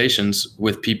conversations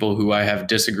with people who I have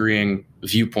disagreeing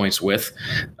viewpoints with,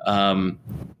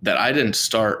 that I didn't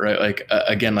start, right? Like,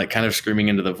 again, like kind of screaming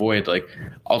into the void, like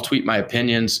I'll tweet my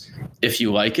opinions. If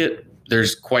you like it,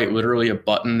 there's quite literally a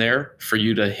button there for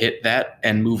you to hit that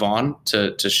and move on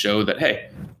to show that, hey,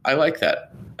 I like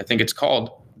that. I think it's called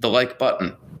the like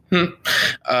button.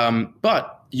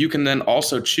 But you can then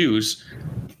also choose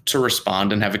to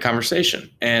respond and have a conversation.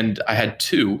 And I had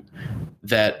two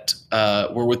that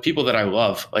were with people that I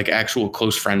love, like actual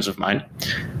close friends of mine.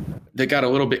 They got a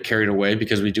little bit carried away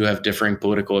because we do have differing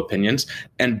political opinions.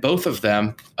 And both of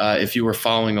them, if you were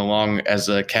following along as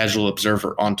a casual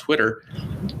observer on Twitter,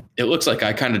 it looks like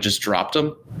I kind of just dropped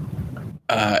them.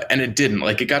 And it didn't.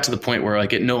 Like, it got to the point where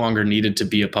like it no longer needed to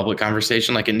be a public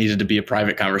conversation, like it needed to be a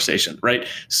private conversation, right?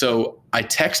 So I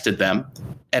texted them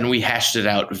and we hashed it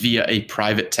out via a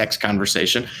private text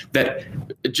conversation that,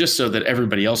 just so that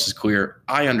everybody else is clear,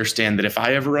 I understand that if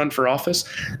I ever run for office,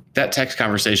 that text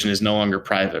conversation is no longer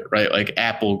private, right? Like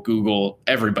Apple, Google,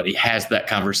 everybody has that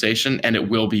conversation and it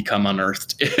will become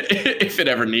unearthed if it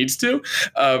ever needs to.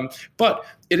 But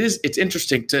it's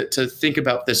interesting to think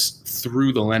about this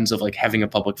through the lens of like having a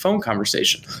public phone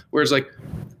conversation. Whereas like,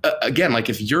 again, like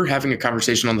if you're having a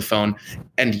conversation on the phone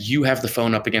and you have the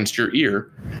phone up against your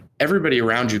ear, everybody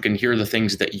around you can hear the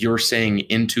things that you're saying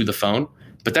into the phone,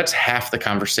 but that's half the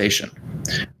conversation.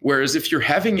 Whereas if you're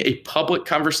having a public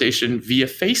conversation via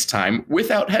FaceTime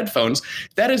without headphones,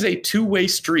 that is a two-way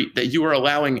street that you are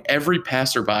allowing every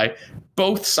passerby,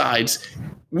 both sides,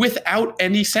 without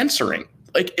any censoring.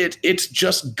 Like it's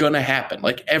just gonna happen.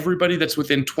 Like everybody that's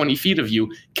within 20 feet of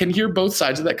you can hear both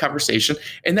sides of that conversation,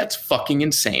 and that's fucking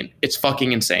insane. It's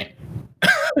fucking insane.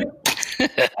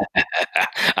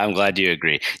 I'm glad you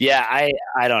agree. Yeah,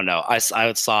 I don't know. I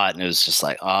saw it and it was just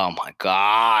like, oh my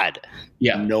god,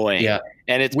 annoying. Yeah,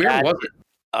 and it's where was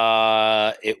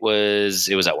it? It was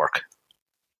at work.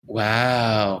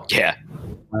 Wow. Yeah.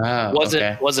 Wow.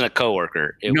 Wasn't a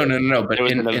coworker. No. But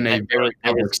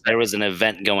there was an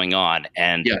event going on,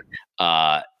 and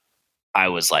I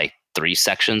was like 3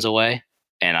 sections away,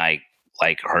 and I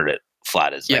like heard it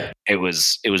flat as like, it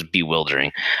was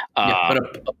bewildering. But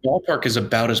a ballpark is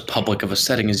about as public of a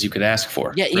setting as you could ask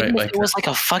for. Yeah, even right? if it was like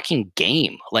a fucking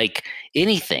game, like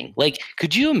anything. Like,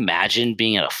 could you imagine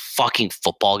being at a fucking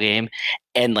football game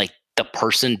and like the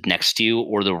person next to you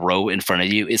or the row in front of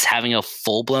you is having a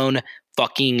full blown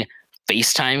fucking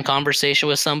FaceTime conversation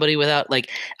with somebody without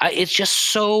it's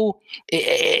just so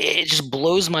it just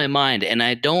blows my mind. And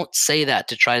I don't say that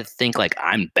to try to think like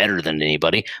I'm better than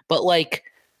anybody, but like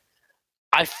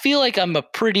I feel like I'm a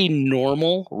pretty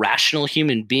normal, rational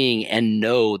human being and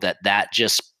know that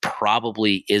just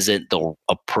probably isn't the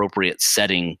appropriate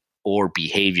setting or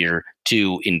behavior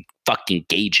to fucking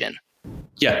engage in.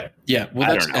 Yeah.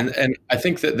 Well, and I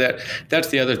think that's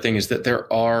the other thing is that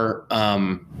there are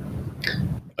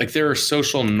there are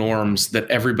social norms that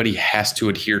everybody has to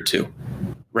adhere to,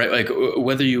 right? Like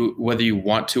whether you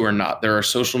want to or not, there are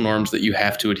social norms that you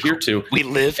have to adhere to. We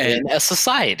live in a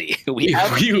society. We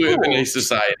live in a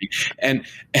society, and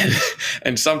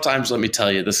sometimes, let me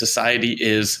tell you, the society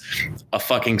is a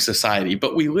fucking society.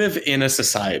 But we live in a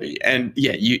society, and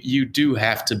you do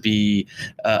have to be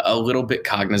a little bit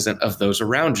cognizant of those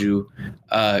around you,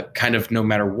 kind of no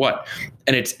matter what.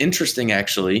 And it's interesting,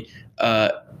 actually.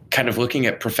 Kind of looking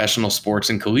at professional sports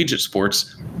and collegiate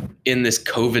sports in this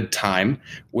COVID time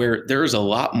where there is a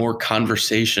lot more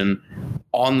conversation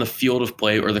on the field of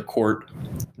play or the court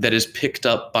that is picked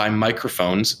up by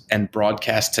microphones and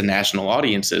broadcast to national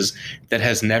audiences that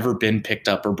has never been picked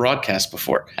up or broadcast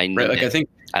before. I know. Right? Like,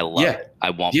 I love it. I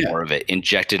want more of it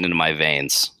injected into my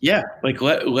veins. Yeah. Like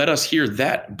let us hear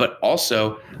that. But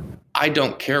also, I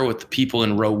don't care what the people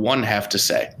in row 1 have to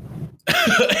say.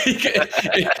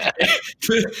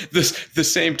 The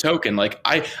same token, like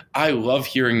I love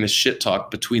hearing the shit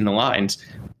talk between the lines,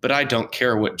 but I don't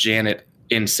care what Janet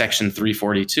in section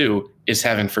 342 is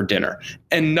having for dinner.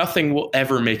 And nothing will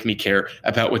ever make me care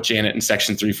about what Janet in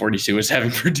section 342 is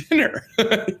having for dinner.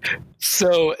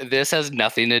 So this has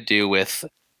nothing to do with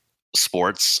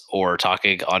sports or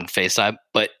talking on FaceTime,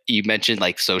 but you mentioned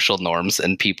like social norms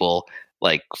and people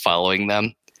like following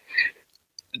them.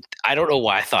 I don't know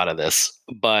why I thought of this,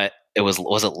 but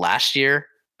was it last year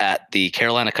at the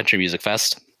Carolina Country Music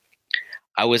Fest?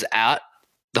 I was at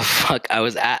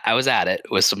it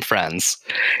with some friends,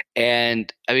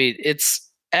 and I mean it's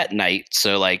at night,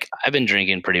 so like I've been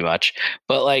drinking pretty much,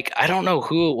 but like I don't know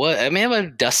who it was. I may have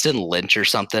been Dustin Lynch or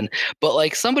something, but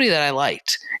like somebody that I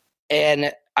liked,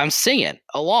 and I'm singing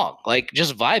along, like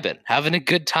just vibing, having a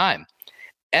good time,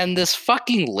 and this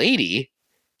fucking lady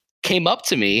came up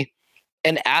to me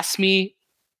and asked me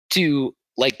to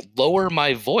like lower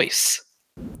my voice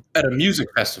at a music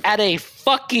festival. At a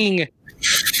fucking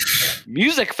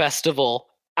music festival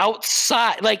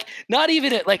outside. Like not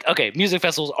even at like, okay, music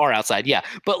festivals are outside, yeah,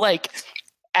 but like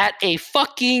at a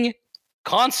fucking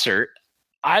concert,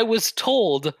 I was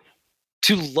told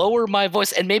to lower my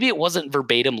voice, and maybe it wasn't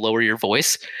verbatim lower your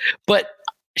voice, but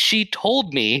she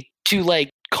told me to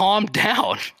like calm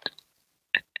down.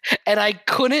 And I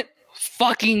couldn't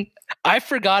I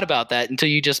forgot about that until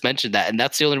you just mentioned that. And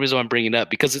that's the only reason I'm bringing it up,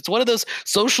 because it's one of those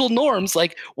social norms.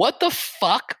 Like, what the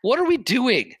fuck? What are we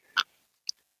doing?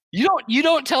 You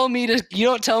don't tell me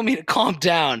to calm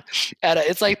down.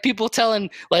 It's like people telling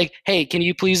like, hey, can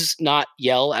you please not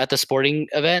yell at the sporting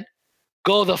event?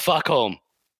 Go the fuck home.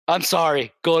 I'm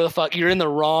sorry. Go to the fuck. You're in the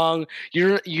wrong.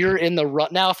 You're in the wrong.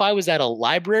 Now, if I was at a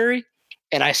library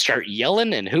and I start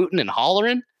yelling and hooting and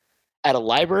hollering at a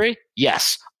library,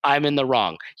 yes, I'm in the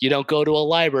wrong. You don't go to a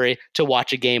library to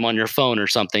watch a game on your phone or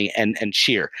something and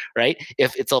cheer, right?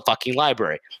 If it's a fucking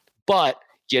library. But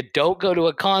you don't go to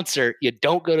a concert, you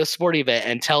don't go to a sporting event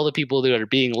and tell the people that are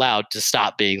being loud to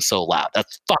stop being so loud.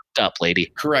 That's fucked up,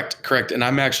 lady. Correct. And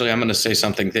I'm going to say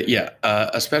something that,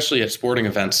 especially at sporting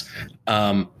events,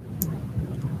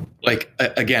 like,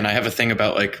 again, I have a thing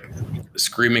about like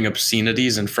screaming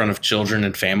obscenities in front of children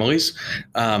and families.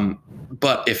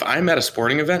 But if I'm at a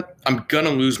sporting event, I'm going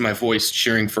to lose my voice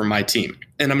cheering for my team.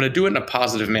 And I'm going to do it in a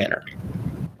positive manner.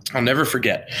 I'll never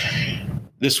forget.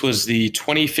 This was the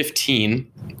 2015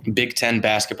 Big Ten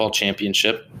basketball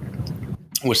championship,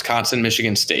 Wisconsin,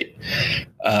 Michigan State.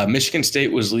 Michigan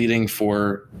State was leading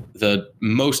for the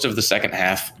most of the second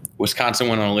half. Wisconsin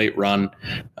went on a late run.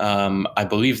 I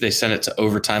believe they sent it to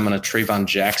overtime on a Trayvon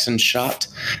Jackson shot.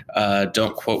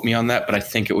 Don't quote me on that, but I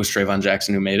think it was Trayvon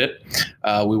Jackson who made it.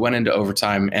 We went into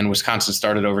overtime, and Wisconsin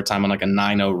started overtime on like a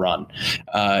 9-0 run.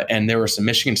 And there were some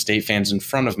Michigan State fans in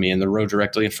front of me in the row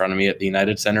directly in front of me at the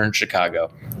United Center in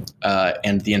Chicago.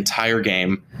 And the entire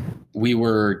game, we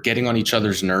were getting on each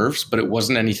other's nerves, but it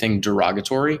wasn't anything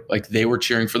derogatory. Like they were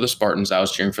cheering for the Spartans. I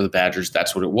was cheering for the Badgers.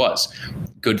 That's what it was.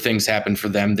 Good things happened for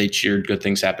them. They cheered. Good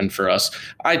things happened for us.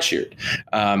 I cheered.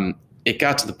 It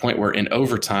got to the point where in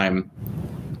overtime,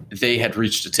 they had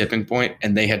reached a tipping point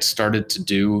and they had started to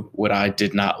do what I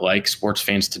did not like sports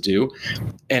fans to do.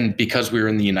 And because we were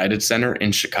in the United Center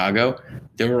in Chicago,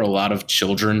 there were a lot of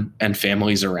children and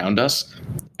families around us.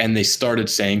 And they started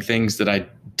saying things that I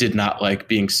did not like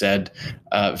being said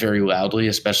very loudly,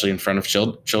 especially in front of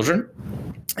children.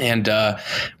 And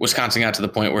Wisconsin got to the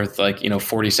point where,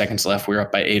 40 seconds left, we were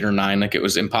up by 8 or 9. Like it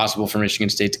was impossible for Michigan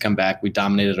State to come back. We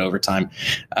dominated overtime,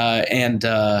 and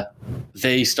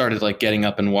they started like getting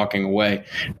up and walking away.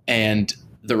 And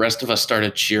the rest of us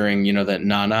started cheering, that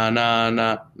na na na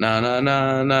na na na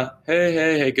na na, hey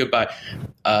hey hey, goodbye.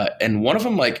 And one of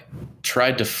them like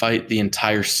tried to fight the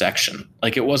entire section.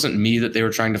 Like it wasn't me that they were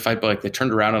trying to fight, but like they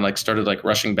turned around and like started like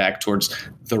rushing back towards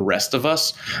the rest of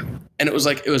us. And it was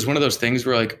one of those things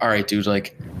where like, all right, dude,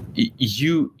 like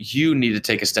you need to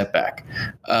take a step back.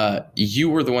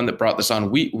 You were the one that brought this on.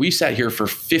 We sat here for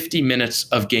 50 minutes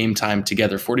of game time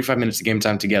together, 45 minutes of game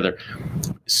time together,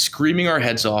 screaming our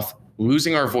heads off,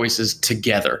 losing our voices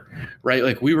together, right?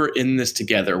 Like we were in this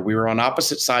together. We were on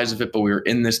opposite sides of it, but we were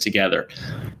in this together.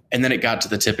 And then it got to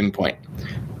the tipping point.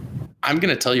 I'm going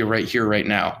to tell you right here, right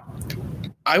now,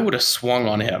 I would have swung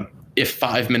on him if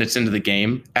 5 minutes into the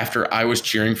game, after I was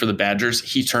cheering for the Badgers,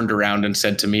 he turned around and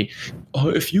said to me, "Oh,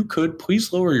 if you could,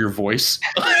 please lower your voice."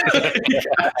 I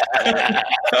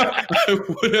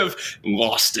would have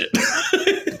lost it.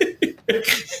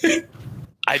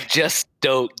 I just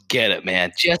don't get it,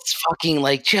 man. Just fucking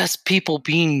just people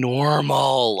being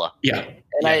normal. Yeah.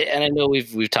 I know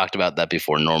we've talked about that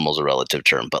before. Normal's a relative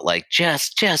term, but like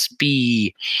just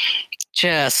be.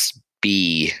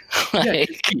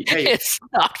 Like, Hey, it's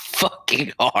not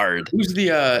fucking hard. Who's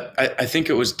the I think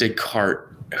it was Descartes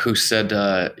who said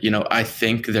I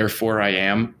think therefore I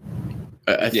am.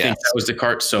 I think that was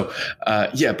Descartes. So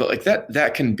but like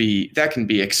that can be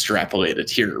extrapolated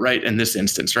here, right? In this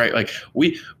instance, right? Like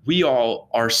we all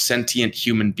are sentient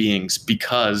human beings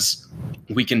because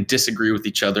we can disagree with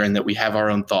each other and that we have our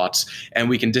own thoughts, and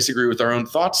we can disagree with our own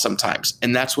thoughts sometimes,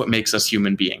 and that's what makes us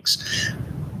human beings.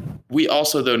 We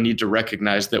also, though, need to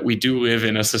recognize that we do live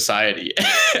in a society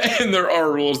and there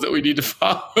are rules that we need to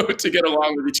follow to get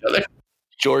along with each other.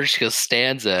 George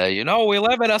Costanza, we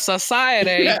live in a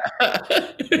society. Yeah.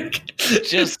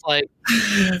 Just like,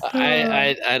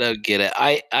 I don't get it.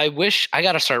 I wish I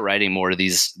got to start writing more of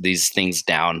these things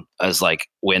down as like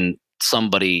when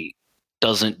somebody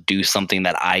doesn't do something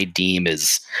that I deem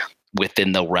is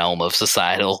within the realm of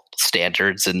societal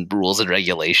standards and rules and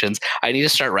regulations. I need to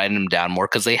start writing them down more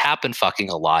because they happen fucking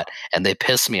a lot and they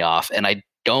piss me off. And I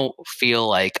don't feel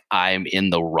like I'm in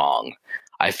the wrong.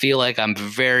 I feel like I'm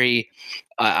very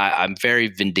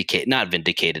vindicated,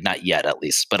 not yet at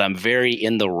least, but I'm very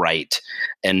in the right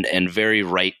and very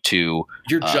right to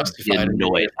You're justified.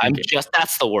 Annoyed.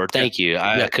 That's the word. Thank you.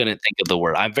 I couldn't think of the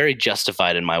word. I'm very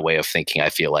justified in my way of thinking, I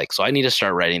feel like. So I need to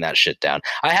start writing that shit down.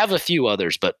 I have a few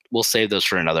others, but we'll save those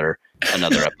for another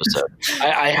episode.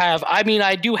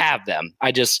 I do have them.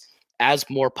 I just, as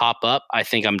more pop up, I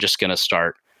think I'm just going to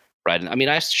start writing. I mean,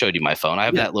 I showed you my phone. I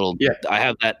have that little, I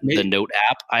have the note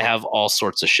app. I have all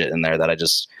sorts of shit in there that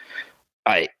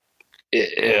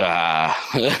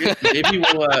maybe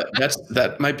we'll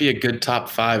that might be a good top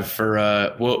 5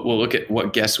 for we'll look at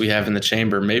what guests we have in the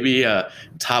chamber. Maybe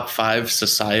top 5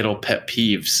 societal pet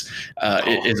peeves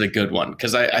is a good one,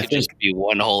 because I think just be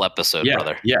one whole episode,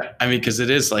 brother. Yeah, I mean, because it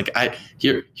is like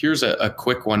here's a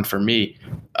quick one for me.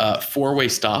 Four-way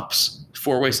stop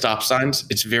signs.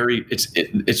 It's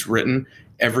written.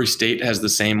 Every state has the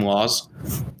same laws.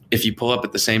 If you pull up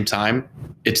at the same time,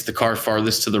 it's the car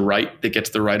farthest to the right that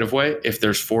gets the right of way. If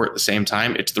there's 4 at the same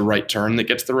time, it's the right turn that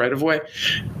gets the right of way.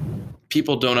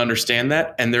 People don't understand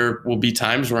that, and there will be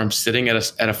times where I'm sitting at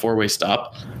a 4-way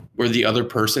stop where the other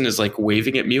person is like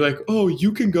waving at me like, "Oh,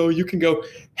 you can go.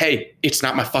 Hey, it's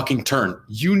not my fucking turn.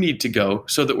 You need to go,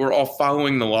 so that we're all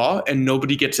following the law and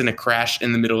nobody gets in a crash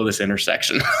in the middle of this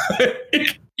intersection."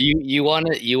 You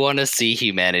want to see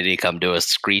humanity come to a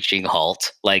screeching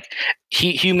halt. Like,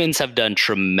 humans have done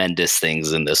tremendous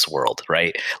things in this world,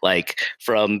 right? Like,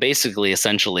 from basically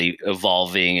essentially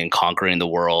evolving and conquering the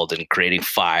world and creating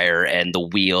fire and the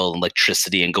wheel and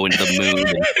electricity and going to the moon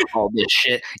and all this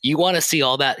shit. You want to see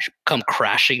all that come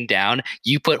crashing down.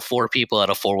 You put 4 people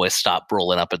at a 4-way stop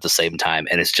rolling up at the same time,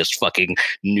 and it's just fucking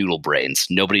noodle brains.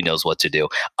 Nobody knows what to do.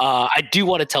 I do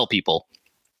want to tell people,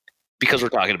 because we're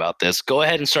talking about this, go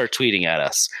ahead and start tweeting at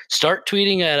us. Start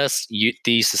tweeting at us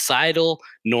the societal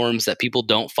norms that people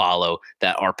don't follow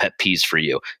that are pet peeves for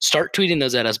you. Start tweeting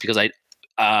those at us, because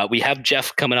we have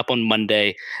Jeff coming up on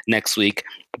Monday next week,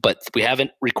 but we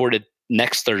haven't recorded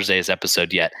next Thursday's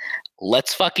episode yet. We're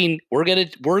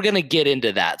gonna get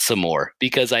into that some more,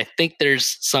 because I think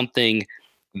there's something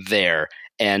there,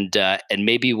 and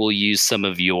maybe we'll use some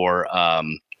of your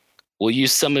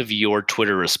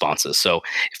Twitter responses. So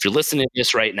if you're listening to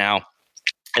this right now,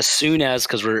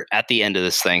 because we're at the end of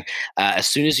this thing, as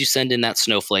soon as you send in that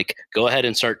snowflake, go ahead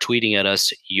and start tweeting at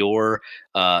us your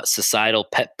societal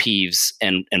pet peeves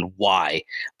and why,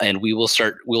 and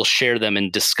we'll share them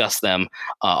and discuss them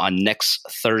on next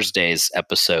Thursday's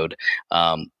episode,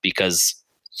 because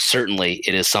certainly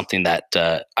it is something that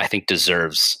I think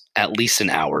deserves at least an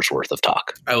hour's worth of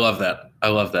talk. I love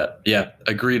that. Yeah,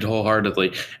 agreed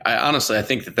wholeheartedly. I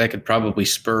think that could probably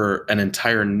spur an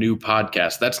entire new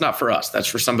podcast. That's not for us. That's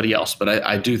for somebody else. But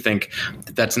I do think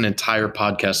that that's an entire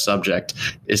podcast subject,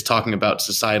 is talking about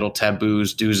societal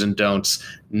taboos, do's and don'ts,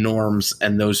 norms,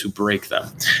 and those who break them.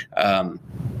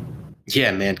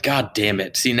 Yeah, man. God damn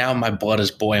it. See, now my blood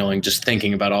is boiling just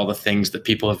thinking about all the things that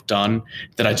people have done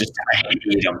that I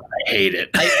hate them. I hate it.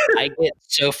 I get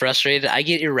so frustrated. I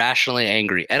get irrationally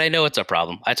angry. And I know it's a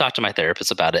problem. I talked to my therapist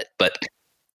about it, but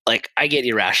like, I get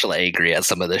irrationally angry at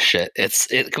some of this shit.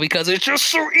 Because it's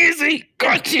just so easy.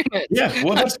 God damn it. Yeah.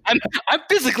 Well, I'm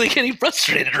physically getting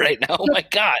frustrated right now. Oh my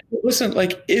God. Listen,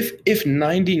 like if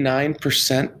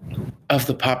 99% of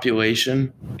the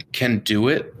population can do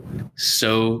it,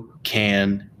 so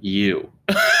can you.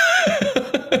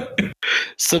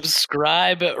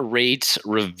 Subscribe, rate,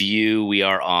 review. We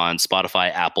are on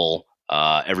Spotify, Apple,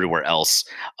 everywhere else.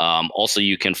 Also,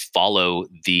 you can follow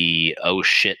the Oh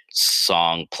Shit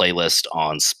song playlist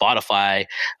on Spotify.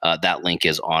 That link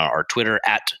is on our Twitter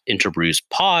at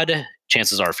InterbrewsPod.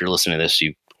 Chances are, if you're listening to this,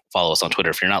 you follow us on Twitter.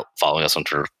 If you're not following us on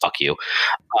Twitter, fuck you.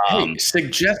 Hey,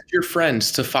 suggest your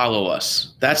friends to follow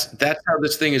us. That's how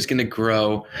this thing is going to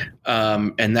grow,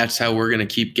 and that's how we're going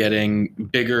to keep getting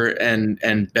bigger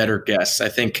and better guests. I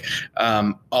think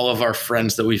all of our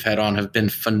friends that we've had on have been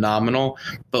phenomenal.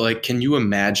 But like, can you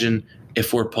imagine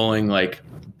if we're pulling like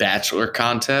bachelor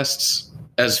contests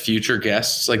as future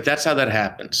guests? Like, that's how that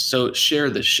happens. So share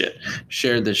this shit.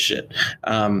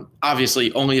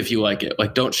 Obviously only if you like it.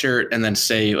 Like, don't share it and then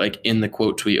say like in the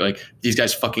quote tweet, like, these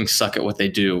guys fucking suck at what they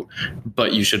do,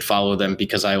 but you should follow them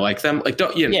because I like them. Like,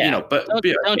 don't, you know, but don't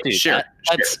do share that.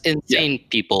 That's insane. Yeah.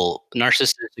 People,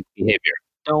 narcissistic behavior.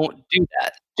 Don't do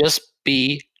that. Just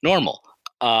be normal.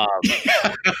 But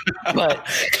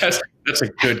that's a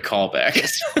good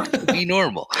callback. Be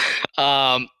normal.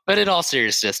 But in all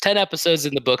seriousness, 10 episodes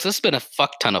in the books. This has been a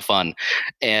fuck ton of fun.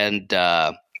 And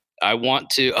I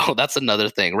want to, that's another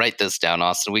thing. Write this down,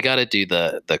 Austin. We got to do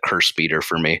the curse meter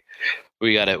for me.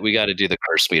 We got to do the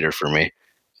curse meter for me.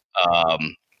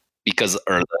 Because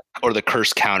or the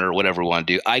curse counter, whatever we want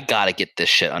to do. I got to get this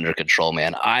shit under control,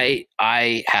 man. I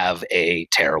have a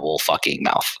terrible fucking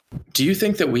mouth. Do you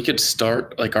think that we could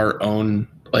start like our own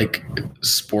like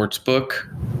sports book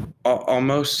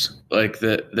almost, like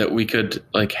that we could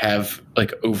like have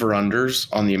like over-unders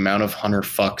on the amount of Hunter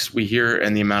fucks we hear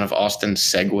and the amount of Austin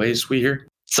segues we hear?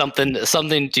 Something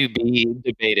to be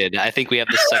debated. I think we have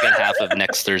the second half of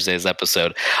next Thursday's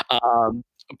episode.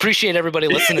 Appreciate everybody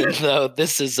listening, though.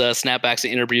 This is Snapbacks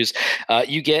and Interviews.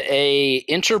 You get a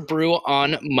Interbrew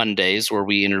on Mondays where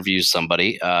we interview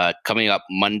somebody. Coming up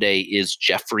Monday is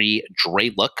Jeffrey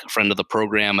Draylock, friend of the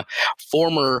program,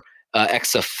 former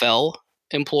XFL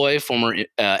employee, former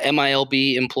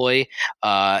MILB employee,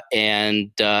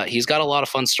 and he's got a lot of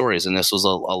fun stories, and this was a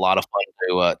lot of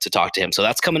fun to talk to him. So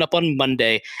that's coming up on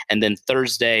Monday, and then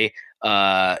Thursday,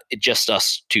 just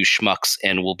us two schmucks,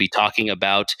 and we'll be talking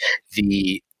about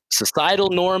the societal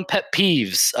norm pet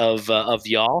peeves of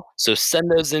y'all. So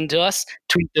send those into us,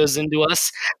 tweet those into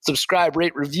us, subscribe,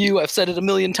 rate, review. I've said it a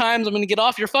million times. I'm going to get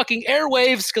off your fucking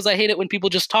airwaves because I hate it when people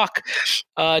just talk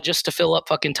just to fill up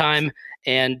fucking time.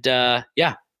 And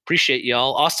yeah, appreciate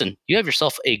y'all. Austin, you have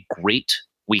yourself a great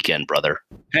weekend, brother.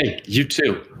 Hey, you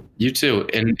too.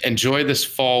 And enjoy this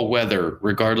fall weather,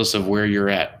 regardless of where you're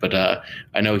at. But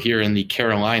I know here in the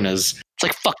Carolinas, it's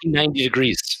like fucking 90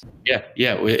 degrees. Yeah.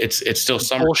 It's still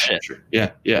summer. Bullshit.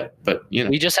 Yeah. But you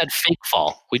know, we just had fake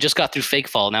fall. We just got through fake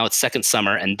fall. Now it's second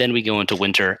summer, and then we go into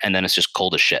winter, and then it's just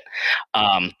cold as shit.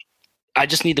 I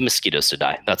just need the mosquitoes to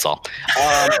die. That's all.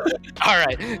 All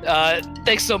right.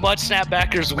 Thanks so much,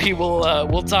 Snapbackers.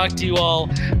 We'll talk to you all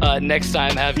next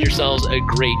time. Have yourselves a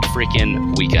great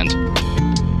freaking weekend.